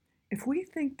 If we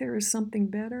think there is something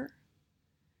better,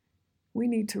 we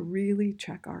need to really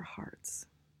check our hearts.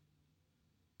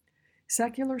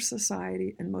 Secular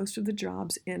society and most of the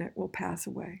jobs in it will pass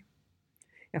away.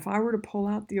 If I were to pull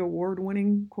out the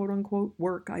award-winning, quote-unquote,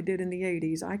 work I did in the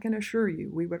 80s, I can assure you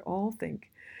we would all think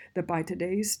that by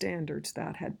today's standards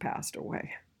that had passed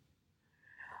away.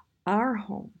 Our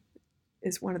home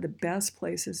is one of the best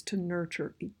places to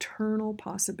nurture eternal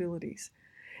possibilities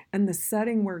and the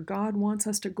setting where God wants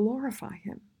us to glorify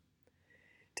Him,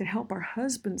 to help our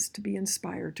husbands to be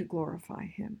inspired to glorify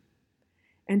Him,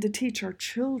 and to teach our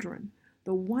children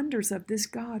the wonders of this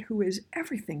God who is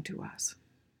everything to us.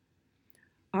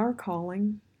 Our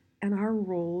calling and our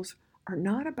roles are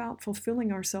not about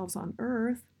fulfilling ourselves on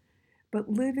earth, but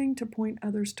living to point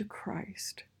others to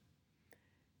Christ.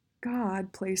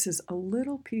 God places a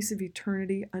little piece of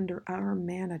eternity under our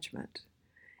management,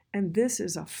 and this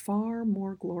is a far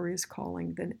more glorious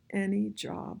calling than any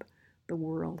job the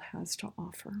world has to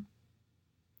offer.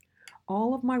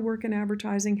 All of my work in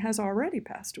advertising has already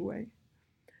passed away.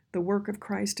 The work of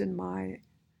Christ in my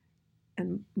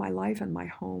life and my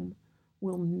home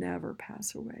will never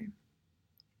pass away.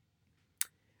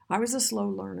 I was a slow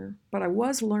learner, but I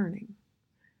was learning.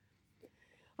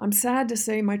 I'm sad to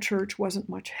say my church wasn't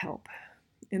much help.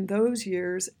 In those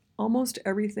years, almost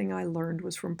everything I learned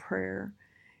was from prayer,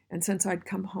 and since I'd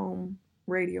come home,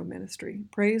 radio ministry.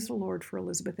 Praise the Lord for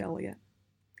Elisabeth Elliot.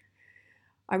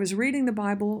 I was reading the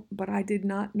Bible, but I did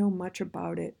not know much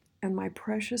about it, and my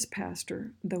precious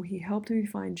pastor, though he helped me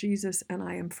find Jesus, and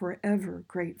I am forever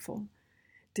grateful,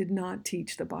 did not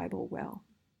teach the Bible well.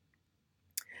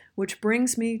 Which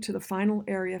brings me to the final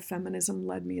area feminism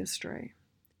led me astray,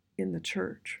 in the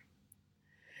church.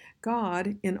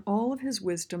 God, in all of His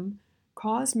wisdom,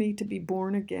 caused me to be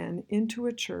born again into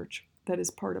a church that is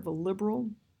part of a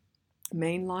liberal,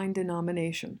 mainline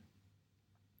denomination.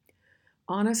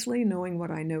 Honestly, knowing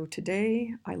what I know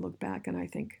today, I look back and I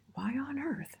think, why on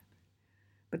earth?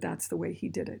 But that's the way He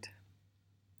did it.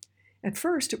 At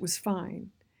first, it was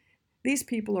fine. These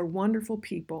people are wonderful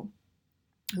people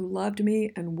who loved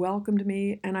me and welcomed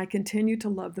me, and I continue to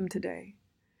love them today.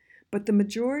 But the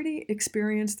majority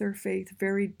experienced their faith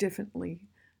very differently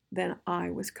than I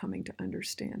was coming to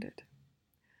understand it.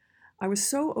 I was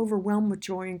so overwhelmed with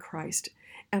joy in Christ,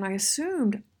 and I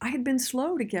assumed I had been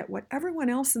slow to get what everyone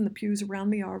else in the pews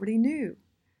around me already knew.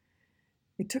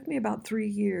 It took me about 3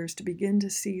 years to begin to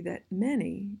see that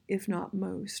many, if not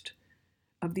most,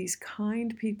 of these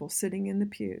kind people sitting in the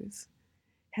pews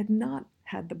had not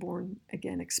had the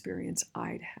born-again experience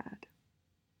I'd had.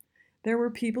 There were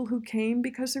people who came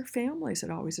because their families had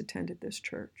always attended this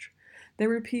church. There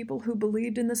were people who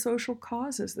believed in the social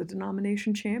causes the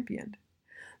denomination championed.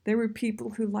 There were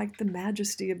people who liked the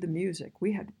majesty of the music.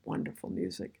 We had wonderful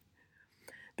music.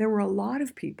 There were a lot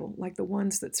of people, like the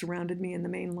ones that surrounded me in the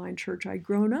mainline church I'd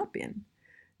grown up in.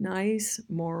 Nice,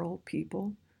 moral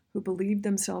people who believed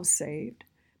themselves saved,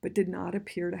 but did not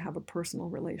appear to have a personal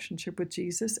relationship with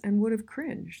Jesus and would have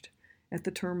cringed at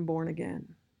the term born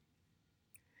again.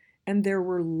 And there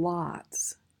were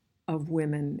lots of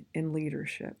women in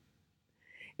leadership.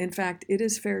 In fact, it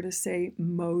is fair to say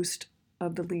most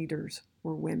of the leaders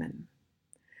were women.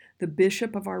 The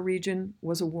bishop of our region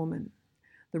was a woman.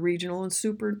 The regional and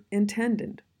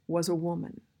superintendent was a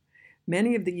woman.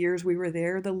 Many of the years we were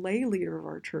there, the lay leader of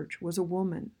our church was a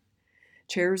woman.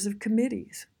 Chairs of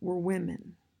committees were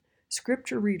women.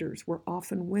 Scripture readers were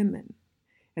often women.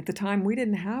 At the time, we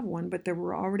didn't have one, but there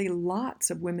were already lots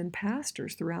of women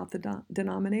pastors throughout the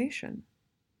denomination.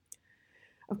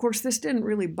 Of course, this didn't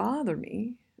really bother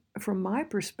me. From my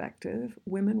perspective,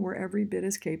 women were every bit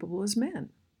as capable as men.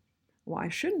 Why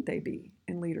shouldn't they be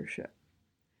in leadership?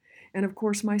 And of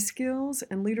course, my skills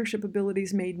and leadership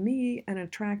abilities made me an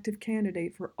attractive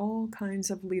candidate for all kinds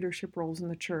of leadership roles in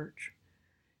the church.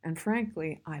 And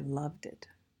frankly, I loved it.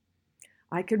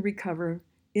 I could recover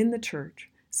in the church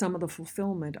some of the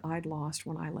fulfillment I'd lost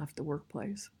when I left the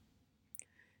workplace.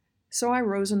 So I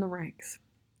rose in the ranks.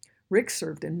 Rick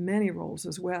served in many roles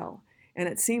as well, and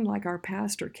it seemed like our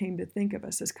pastor came to think of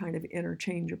us as kind of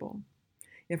interchangeable.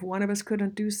 If one of us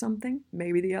couldn't do something,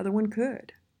 maybe the other one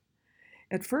could.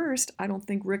 At first, I don't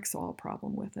think Rick saw a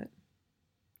problem with it.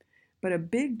 But a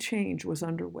big change was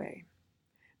underway.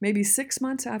 Maybe 6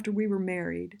 months after we were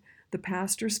married, the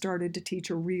pastor started to teach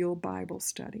a real Bible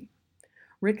study.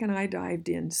 Rick and I dived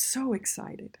in, so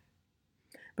excited.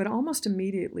 But almost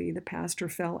immediately, the pastor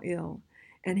fell ill,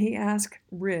 and he asked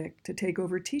Rick to take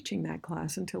over teaching that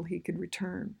class until he could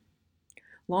return.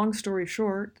 Long story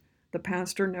short, the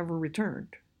pastor never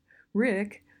returned.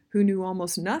 Rick, who knew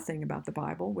almost nothing about the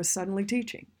Bible, was suddenly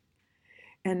teaching.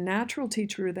 And natural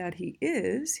teacher that he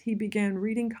is, he began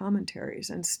reading commentaries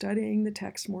and studying the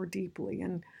text more deeply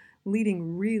and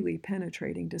leading really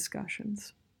penetrating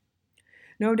discussions.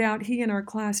 No doubt he and our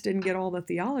class didn't get all the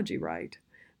theology right,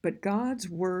 but God's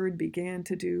Word began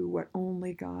to do what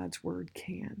only God's Word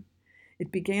can.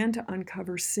 It began to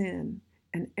uncover sin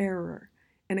and error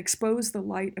and expose the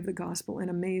light of the gospel in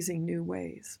amazing new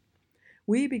ways.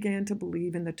 We began to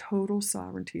believe in the total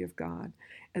sovereignty of God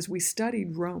as we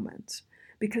studied Romans,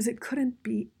 because it couldn't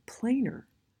be plainer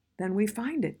than we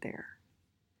find it there.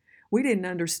 We didn't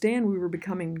understand we were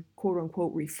becoming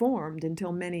quote-unquote reformed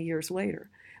until many years later,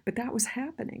 but that was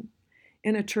happening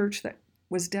in a church that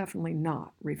was definitely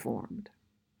not reformed,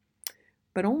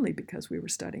 but only because we were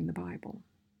studying the Bible.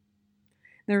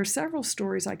 There are several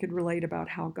stories I could relate about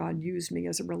how God used me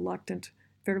as a reluctant,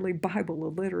 fairly Bible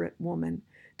illiterate woman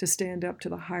to stand up to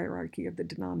the hierarchy of the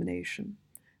denomination,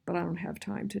 but I don't have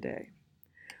time today.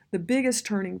 The biggest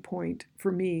turning point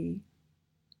for me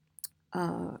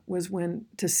was when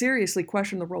to seriously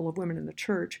question the role of women in the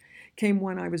church came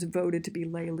when I was voted to be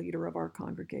lay leader of our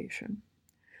congregation.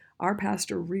 Our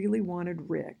pastor really wanted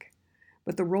Rick,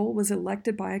 but the role was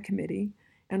elected by a committee,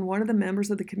 and one of the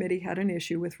members of the committee had an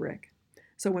issue with Rick.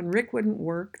 So when Rick wouldn't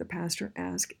work, the pastor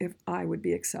asked if I would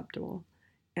be acceptable,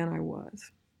 and I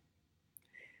was.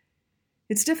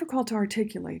 It's difficult to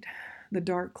articulate the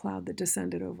dark cloud that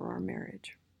descended over our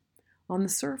marriage. On the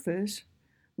surface,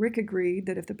 Rick agreed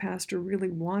that if the pastor really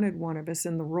wanted one of us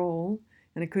in the role,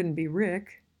 and it couldn't be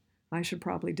Rick, I should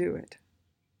probably do it.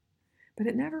 But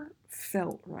it never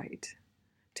felt right,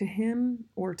 to him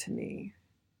or to me.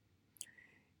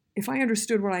 If I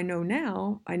understood what I know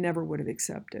now, I never would have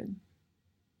accepted.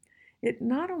 It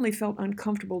not only felt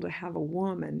uncomfortable to have a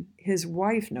woman, his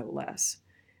wife no less,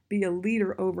 be a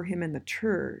leader over him in the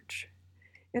church,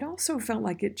 it also felt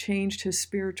like it changed his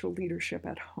spiritual leadership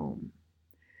at home.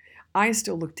 I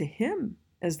still looked to him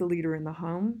as the leader in the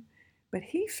home, but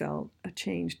he felt a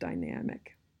changed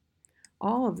dynamic.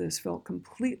 All of this felt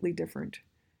completely different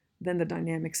than the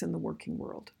dynamics in the working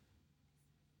world.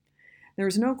 There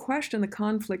is no question the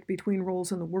conflict between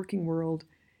roles in the working world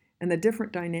and the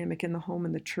different dynamic in the home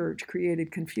and the church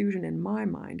created confusion in my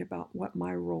mind about what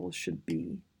my role should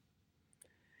be.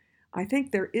 I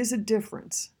think there is a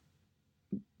difference,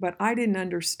 but I didn't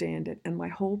understand it, and my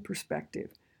whole perspective,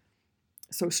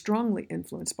 so strongly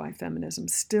influenced by feminism,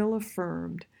 still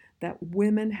affirmed that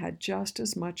women had just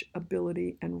as much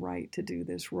ability and right to do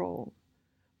this role.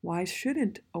 Why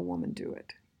shouldn't a woman do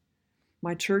it?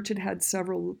 My church had had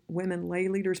several women lay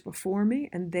leaders before me,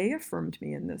 and they affirmed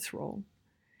me in this role.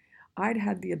 I'd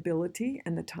had the ability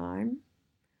and the time.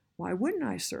 Why wouldn't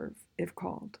I serve if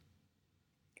called?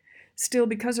 Still,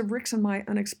 because of Rick's and my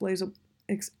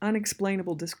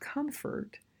unexplainable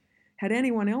discomfort, had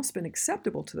anyone else been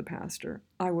acceptable to the pastor,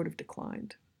 I would have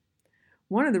declined.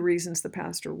 One of the reasons the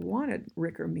pastor wanted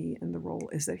Rick or me in the role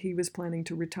is that he was planning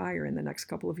to retire in the next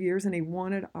couple of years, and he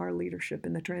wanted our leadership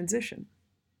in the transition.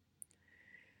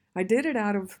 I did it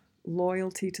out of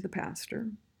loyalty to the pastor.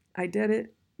 I did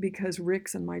it because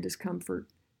Rick's and my discomfort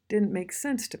didn't make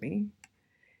sense to me.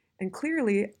 And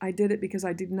clearly, I did it because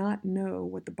I did not know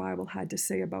what the Bible had to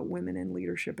say about women in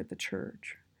leadership at the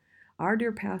church. Our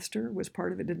dear pastor was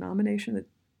part of a denomination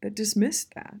that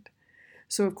dismissed that.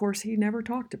 So, of course, he never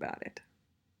talked about it.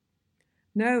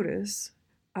 Notice,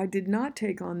 I did not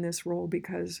take on this role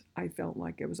because I felt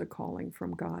like it was a calling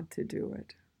from God to do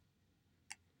it.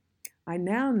 I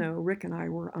now know Rick and I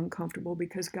were uncomfortable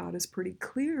because God is pretty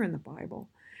clear in the Bible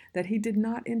that He did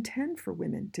not intend for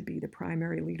women to be the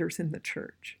primary leaders in the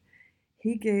church.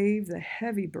 He gave the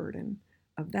heavy burden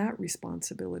of that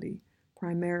responsibility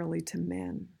primarily to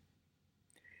men.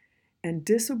 And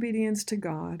disobedience to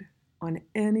God on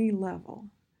any level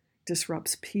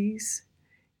disrupts peace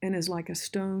and is like a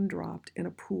stone dropped in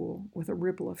a pool with a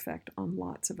ripple effect on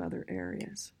lots of other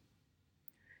areas.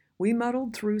 We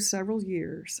muddled through several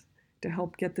years to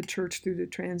help get the church through the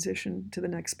transition to the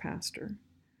next pastor,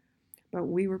 but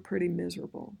we were pretty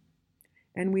miserable,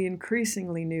 and we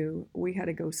increasingly knew we had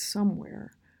to go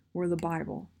somewhere where the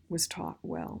Bible was taught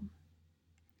well.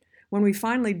 When we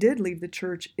finally did leave the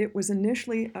church, it was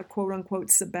initially a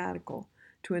quote-unquote sabbatical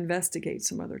to investigate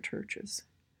some other churches.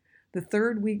 The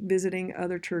third week visiting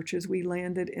other churches, we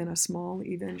landed in a small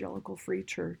evangelical free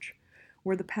church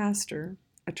where the pastor,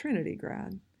 a Trinity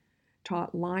grad,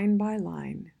 taught line by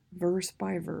line, verse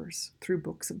by verse, through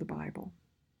books of the Bible.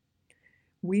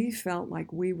 We felt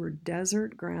like we were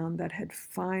desert ground that had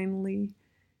finally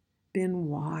been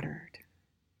watered.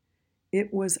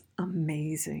 It was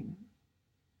amazing.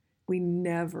 We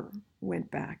never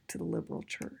went back to the liberal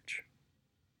church.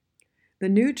 The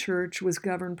new church was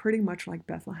governed pretty much like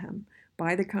Bethlehem,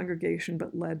 by the congregation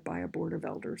but led by a board of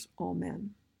elders, all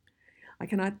men. I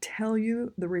cannot tell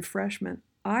you the refreshment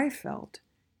I felt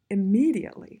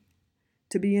immediately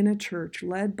to be in a church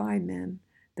led by men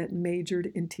that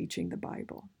majored in teaching the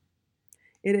Bible.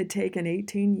 It had taken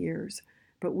 18 years,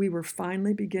 but we were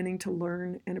finally beginning to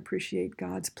learn and appreciate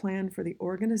God's plan for the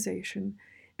organization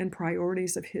and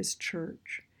priorities of His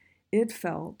church. It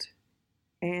felt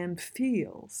and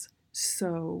feels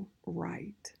so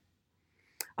right.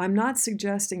 I'm not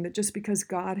suggesting that just because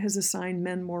God has assigned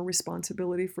men more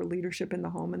responsibility for leadership in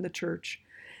the home and the church,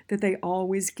 that they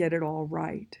always get it all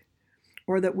right,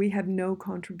 or that we have no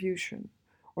contribution,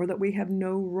 or that we have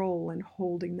no role in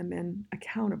holding the men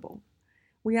accountable.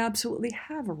 We absolutely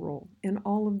have a role in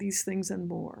all of these things and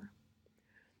more.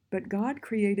 But God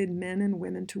created men and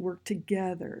women to work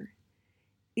together,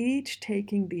 each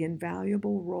taking the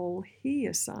invaluable role He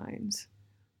assigns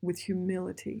with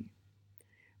humility.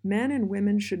 Men and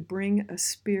women should bring a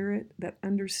spirit that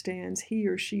understands he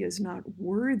or she is not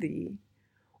worthy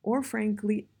or,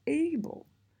 frankly, able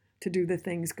to do the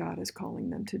things God is calling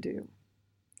them to do.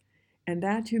 And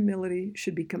that humility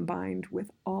should be combined with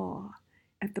awe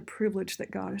at the privilege that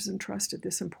God has entrusted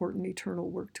this important eternal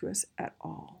work to us at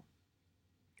all.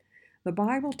 The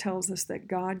Bible tells us that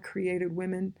God created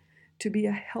women to be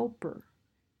a helper,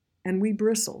 and we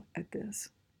bristle at this.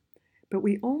 But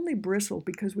we only bristle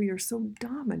because we are so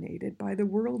dominated by the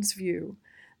world's view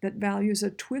that values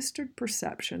a twisted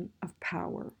perception of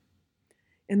power.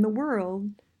 In the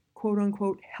world,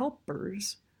 quote-unquote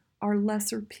helpers are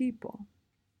lesser people.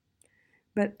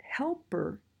 But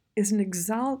helper is an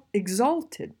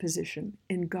exalted position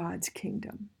in God's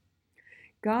kingdom.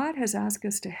 God has asked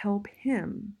us to help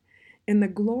Him in the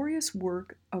glorious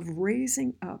work of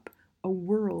raising up a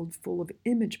world full of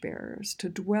image bearers to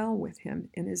dwell with Him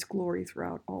in His glory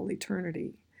throughout all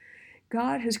eternity.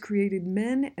 God has created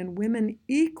men and women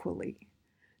equally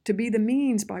to be the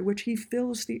means by which He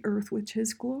fills the earth with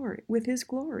His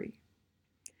glory.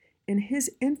 In His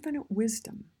infinite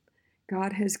wisdom,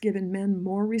 God has given men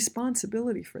more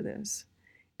responsibility for this,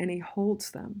 and He holds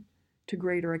them to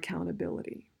greater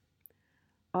accountability.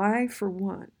 I, for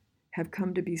one, have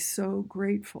come to be so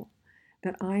grateful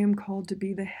that I am called to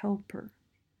be the helper,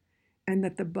 and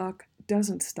that the buck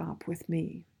doesn't stop with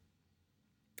me.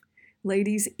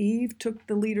 Ladies, Eve took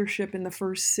the leadership in the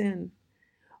first sin,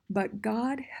 but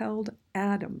God held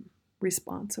Adam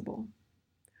responsible.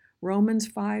 Romans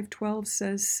 5:12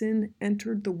 says sin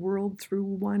entered the world through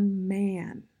one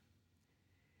man.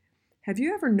 Have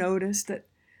you ever noticed that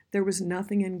there was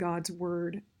nothing in God's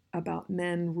word about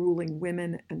men ruling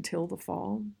women until the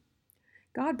fall?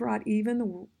 God brought Eve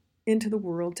into the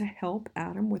world to help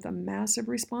Adam with a massive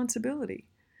responsibility.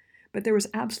 But there was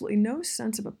absolutely no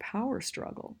sense of a power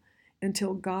struggle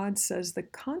until God says the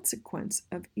consequence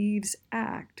of Eve's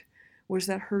act was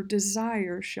that her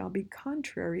desire shall be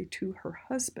contrary to her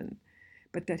husband,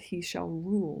 but that he shall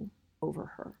rule over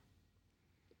her.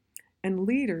 And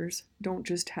leaders don't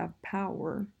just have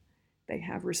power, they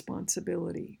have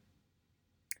responsibility.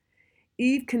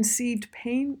 Eve received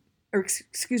pain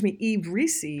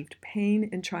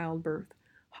in childbirth,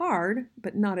 hard,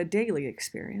 but not a daily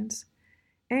experience,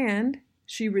 and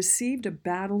she received a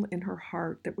battle in her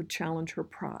heart that would challenge her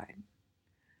pride.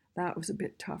 That was a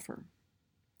bit tougher.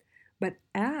 But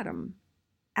Adam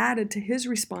added to his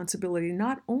responsibility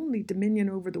not only dominion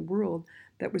over the world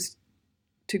that was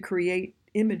to create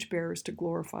image bearers to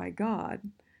glorify God.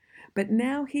 But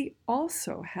now he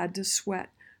also had to sweat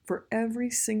for every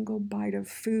single bite of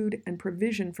food and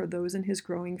provision for those in his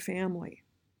growing family.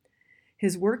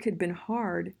 His work had been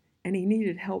hard and he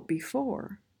needed help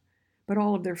before, but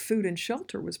all of their food and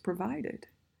shelter was provided.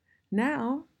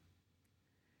 Now,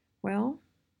 well,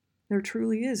 there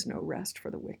truly is no rest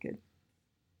for the wicked.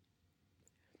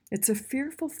 It's a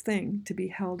fearful thing to be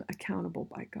held accountable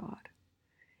by God,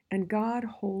 and God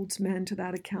holds men to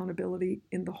that accountability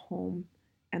in the home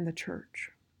and the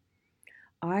church.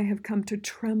 I have come to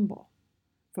tremble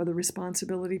for the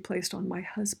responsibility placed on my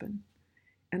husband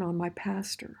and on my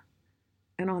pastor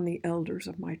and on the elders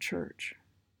of my church.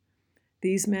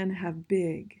 These men have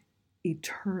big,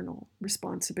 eternal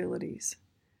responsibilities.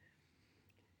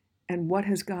 And what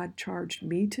has God charged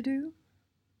me to do?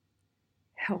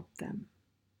 Help them.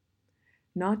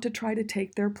 Not to try to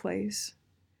take their place,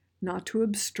 not to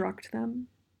obstruct them,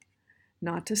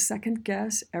 not to second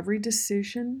guess every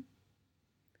decision.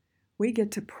 We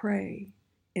get to pray,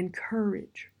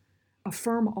 encourage,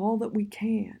 affirm all that we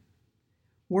can,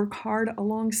 work hard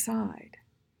alongside,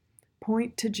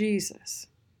 point to Jesus,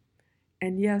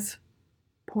 and yes,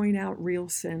 point out real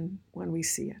sin when we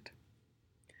see it.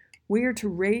 We are to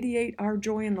radiate our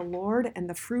joy in the Lord and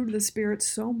the fruit of the Spirit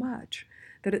so much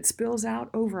that it spills out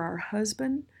over our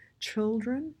husband,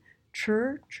 children,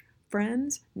 church,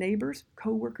 friends, neighbors,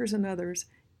 co-workers, and others,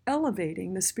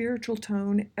 elevating the spiritual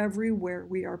tone everywhere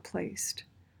we are placed.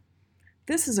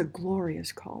 This is a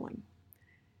glorious calling,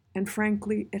 and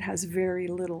frankly, it has very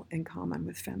little in common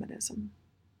with feminism.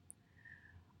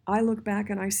 I look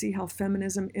back and I see how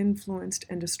feminism influenced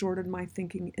and distorted my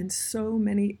thinking in so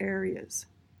many areas.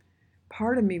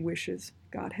 Part of me wishes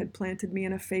God had planted me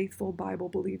in a faithful,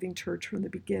 Bible-believing church from the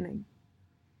beginning.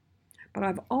 But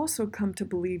I've also come to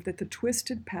believe that the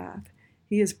twisted path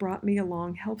He has brought me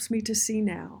along helps me to see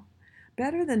now,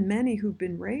 better than many who've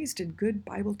been raised in good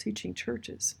Bible-teaching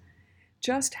churches,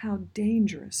 just how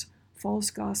dangerous false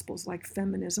gospels like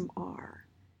feminism are,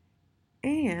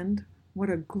 and what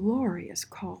a glorious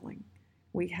calling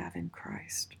we have in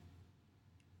Christ.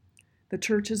 The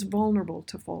church is vulnerable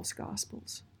to false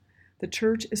gospels. The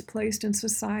church is placed in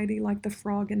society like the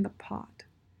frog in the pot.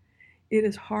 It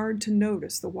is hard to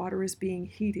notice the water is being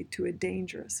heated to a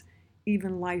dangerous,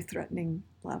 even life-threatening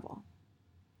level.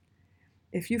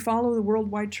 If you follow the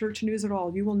worldwide church news at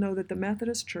all, you will know that the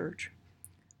Methodist Church,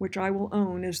 which I will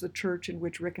own as the church in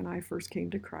which Rick and I first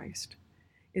came to Christ,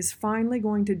 is finally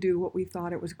going to do what we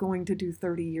thought it was going to do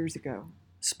 30 years ago,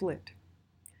 split.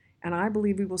 And I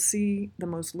believe we will see the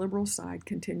most liberal side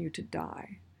continue to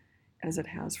die, as it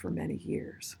has for many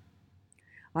years.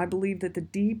 I believe that the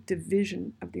deep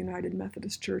division of the United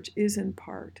Methodist Church is in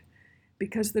part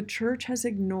because the church has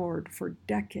ignored for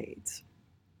decades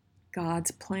God's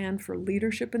plan for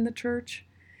leadership in the church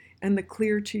and the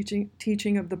clear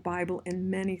teaching of the Bible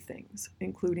in many things,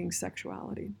 including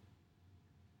sexuality.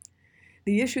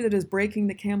 The issue that is breaking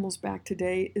the camel's back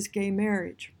today is gay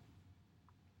marriage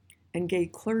and gay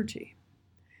clergy.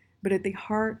 But at the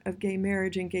heart of gay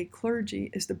marriage and gay clergy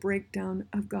is the breakdown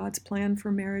of God's plan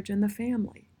for marriage and the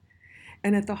family.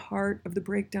 And at the heart of the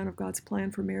breakdown of God's plan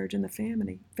for marriage and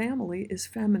the family is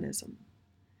feminism.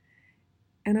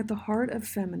 And at the heart of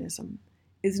feminism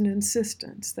is an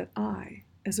insistence that I,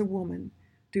 as a woman,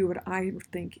 do what I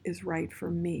think is right for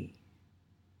me.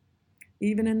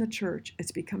 Even in the church,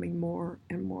 it's becoming more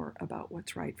and more about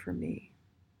what's right for me.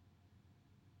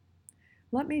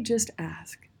 Let me just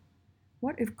ask,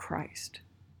 what if Christ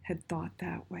had thought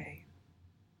that way?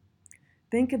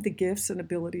 Think of the gifts and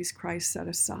abilities Christ set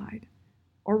aside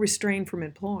or restrained from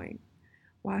employing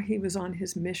while he was on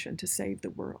his mission to save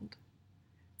the world.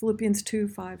 Philippians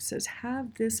 2:5 says,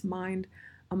 "Have this mind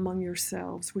among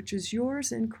yourselves, which is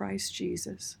yours in Christ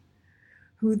Jesus,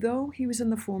 who though he was in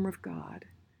the form of God,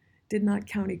 did not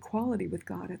count equality with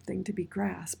God a thing to be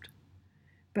grasped,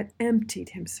 but emptied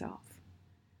himself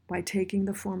by taking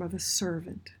the form of a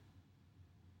servant.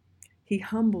 He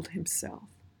humbled himself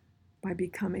by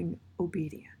becoming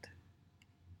obedient."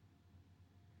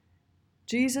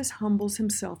 Jesus humbles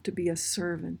himself to be a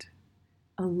servant,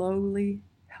 a lowly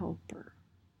helper.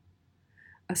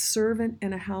 A servant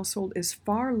in a household is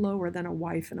far lower than a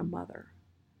wife and a mother,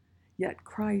 yet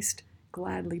Christ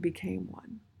gladly became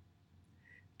one.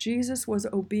 Jesus was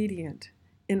obedient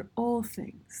in all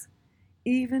things,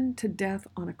 even to death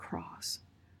on a cross,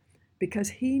 because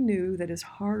he knew that as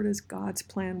hard as God's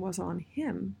plan was on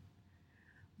him,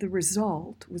 the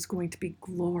result was going to be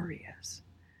glorious,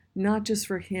 not just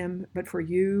for him, but for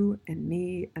you and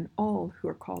me and all who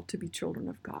are called to be children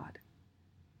of God.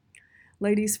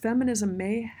 Ladies, feminism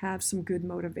may have some good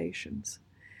motivations,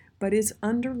 but its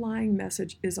underlying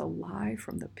message is a lie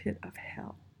from the pit of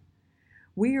hell.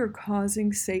 We are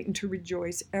causing Satan to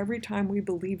rejoice every time we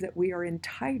believe that we are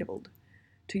entitled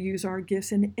to use our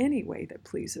gifts in any way that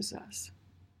pleases us.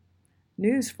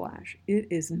 Newsflash, it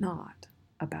is not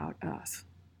about us.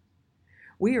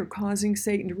 We are causing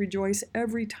Satan to rejoice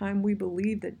every time we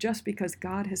believe that just because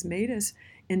God has made us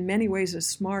in many ways as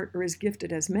smart or as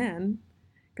gifted as men,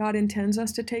 God intends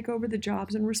us to take over the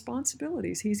jobs and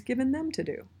responsibilities He's given them to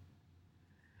do.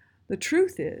 The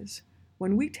truth is,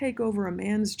 when we take over a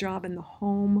man's job in the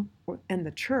home and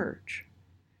the church,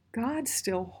 God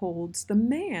still holds the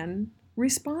man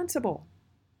responsible.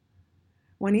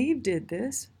 When Eve did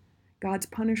this, God's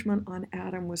punishment on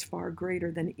Adam was far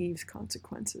greater than Eve's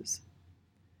consequences.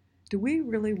 Do we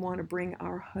really want to bring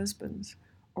our husbands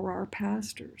or our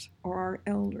pastors or our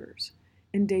elders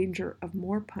in danger of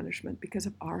more punishment because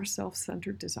of our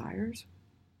self-centered desires?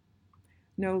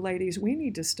 No, ladies, we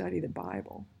need to study the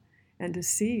Bible and to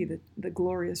see the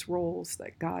glorious roles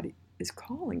that God is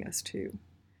calling us to.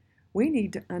 We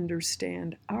need to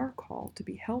understand our call to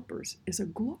be helpers is a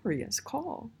glorious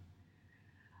call.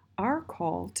 Our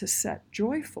call to set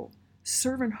joyful,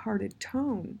 servant-hearted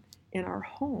tone in our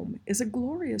home is a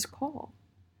glorious call.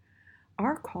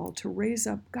 Our call to raise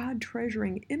up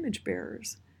God-treasuring image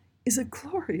bearers is a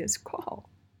glorious call.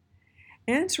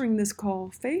 Answering this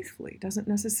call faithfully doesn't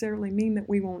necessarily mean that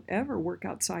we won't ever work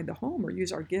outside the home or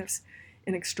use our gifts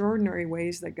in extraordinary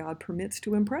ways that God permits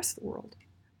to impress the world.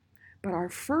 But our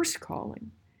first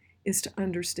calling is to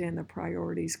understand the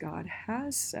priorities God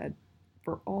has set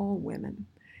for all women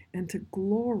and to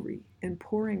glory in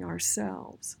pouring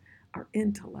ourselves, our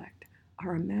intellect,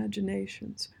 our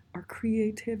imaginations, our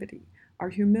creativity, our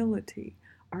humility,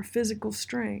 our physical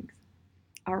strength,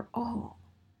 our all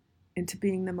into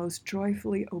being the most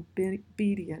joyfully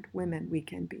obedient women we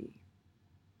can be.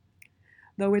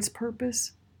 Though its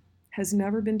purpose has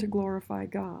never been to glorify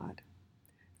God,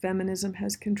 feminism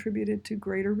has contributed to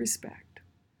greater respect,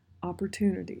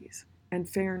 opportunities, and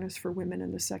fairness for women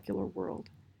in the secular world,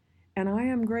 and I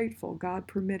am grateful God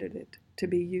permitted it to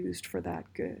be used for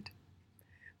that good.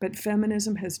 But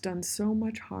feminism has done so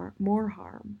much more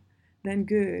harm than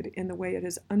good in the way it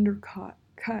has undercut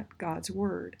God's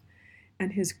word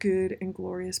and His good and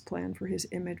glorious plan for His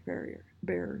image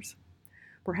bearers.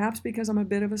 Perhaps because I'm a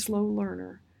bit of a slow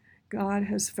learner, God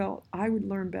has felt I would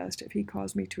learn best if He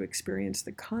caused me to experience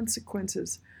the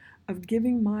consequences of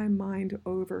giving my mind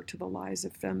over to the lies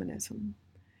of feminism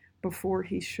before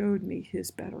He showed me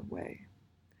His better way.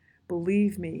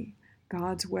 Believe me,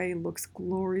 God's way looks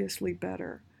gloriously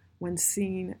better when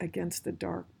seen against the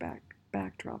dark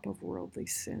backdrop of worldly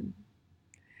sin.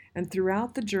 And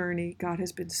throughout the journey, God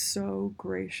has been so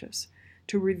gracious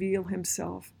to reveal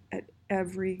Himself at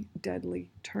every deadly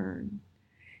turn.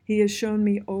 He has shown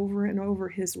me over and over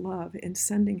His love in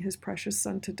sending His precious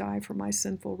Son to die for my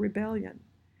sinful rebellion.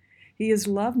 He has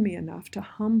loved me enough to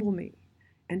humble me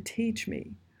and teach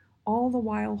me, all the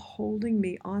while holding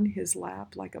me on His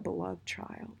lap like a beloved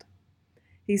child.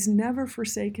 He's never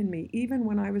forsaken me, even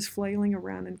when I was flailing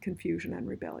around in confusion and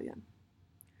rebellion.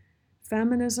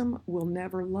 Feminism will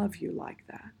never love you like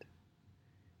that.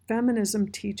 Feminism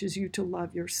teaches you to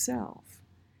love yourself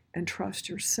and trust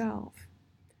yourself.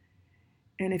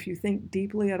 And if you think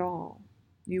deeply at all,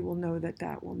 you will know that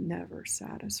that will never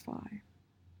satisfy.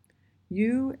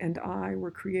 You and I were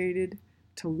created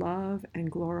to love and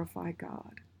glorify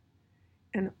God.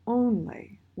 And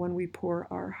only when we pour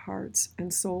our hearts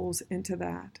and souls into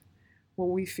that will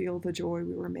we feel the joy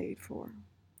we were made for.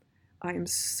 I am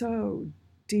so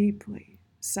deeply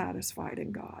satisfied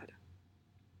in God,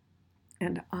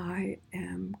 and I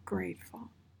am grateful.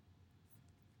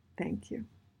 Thank you.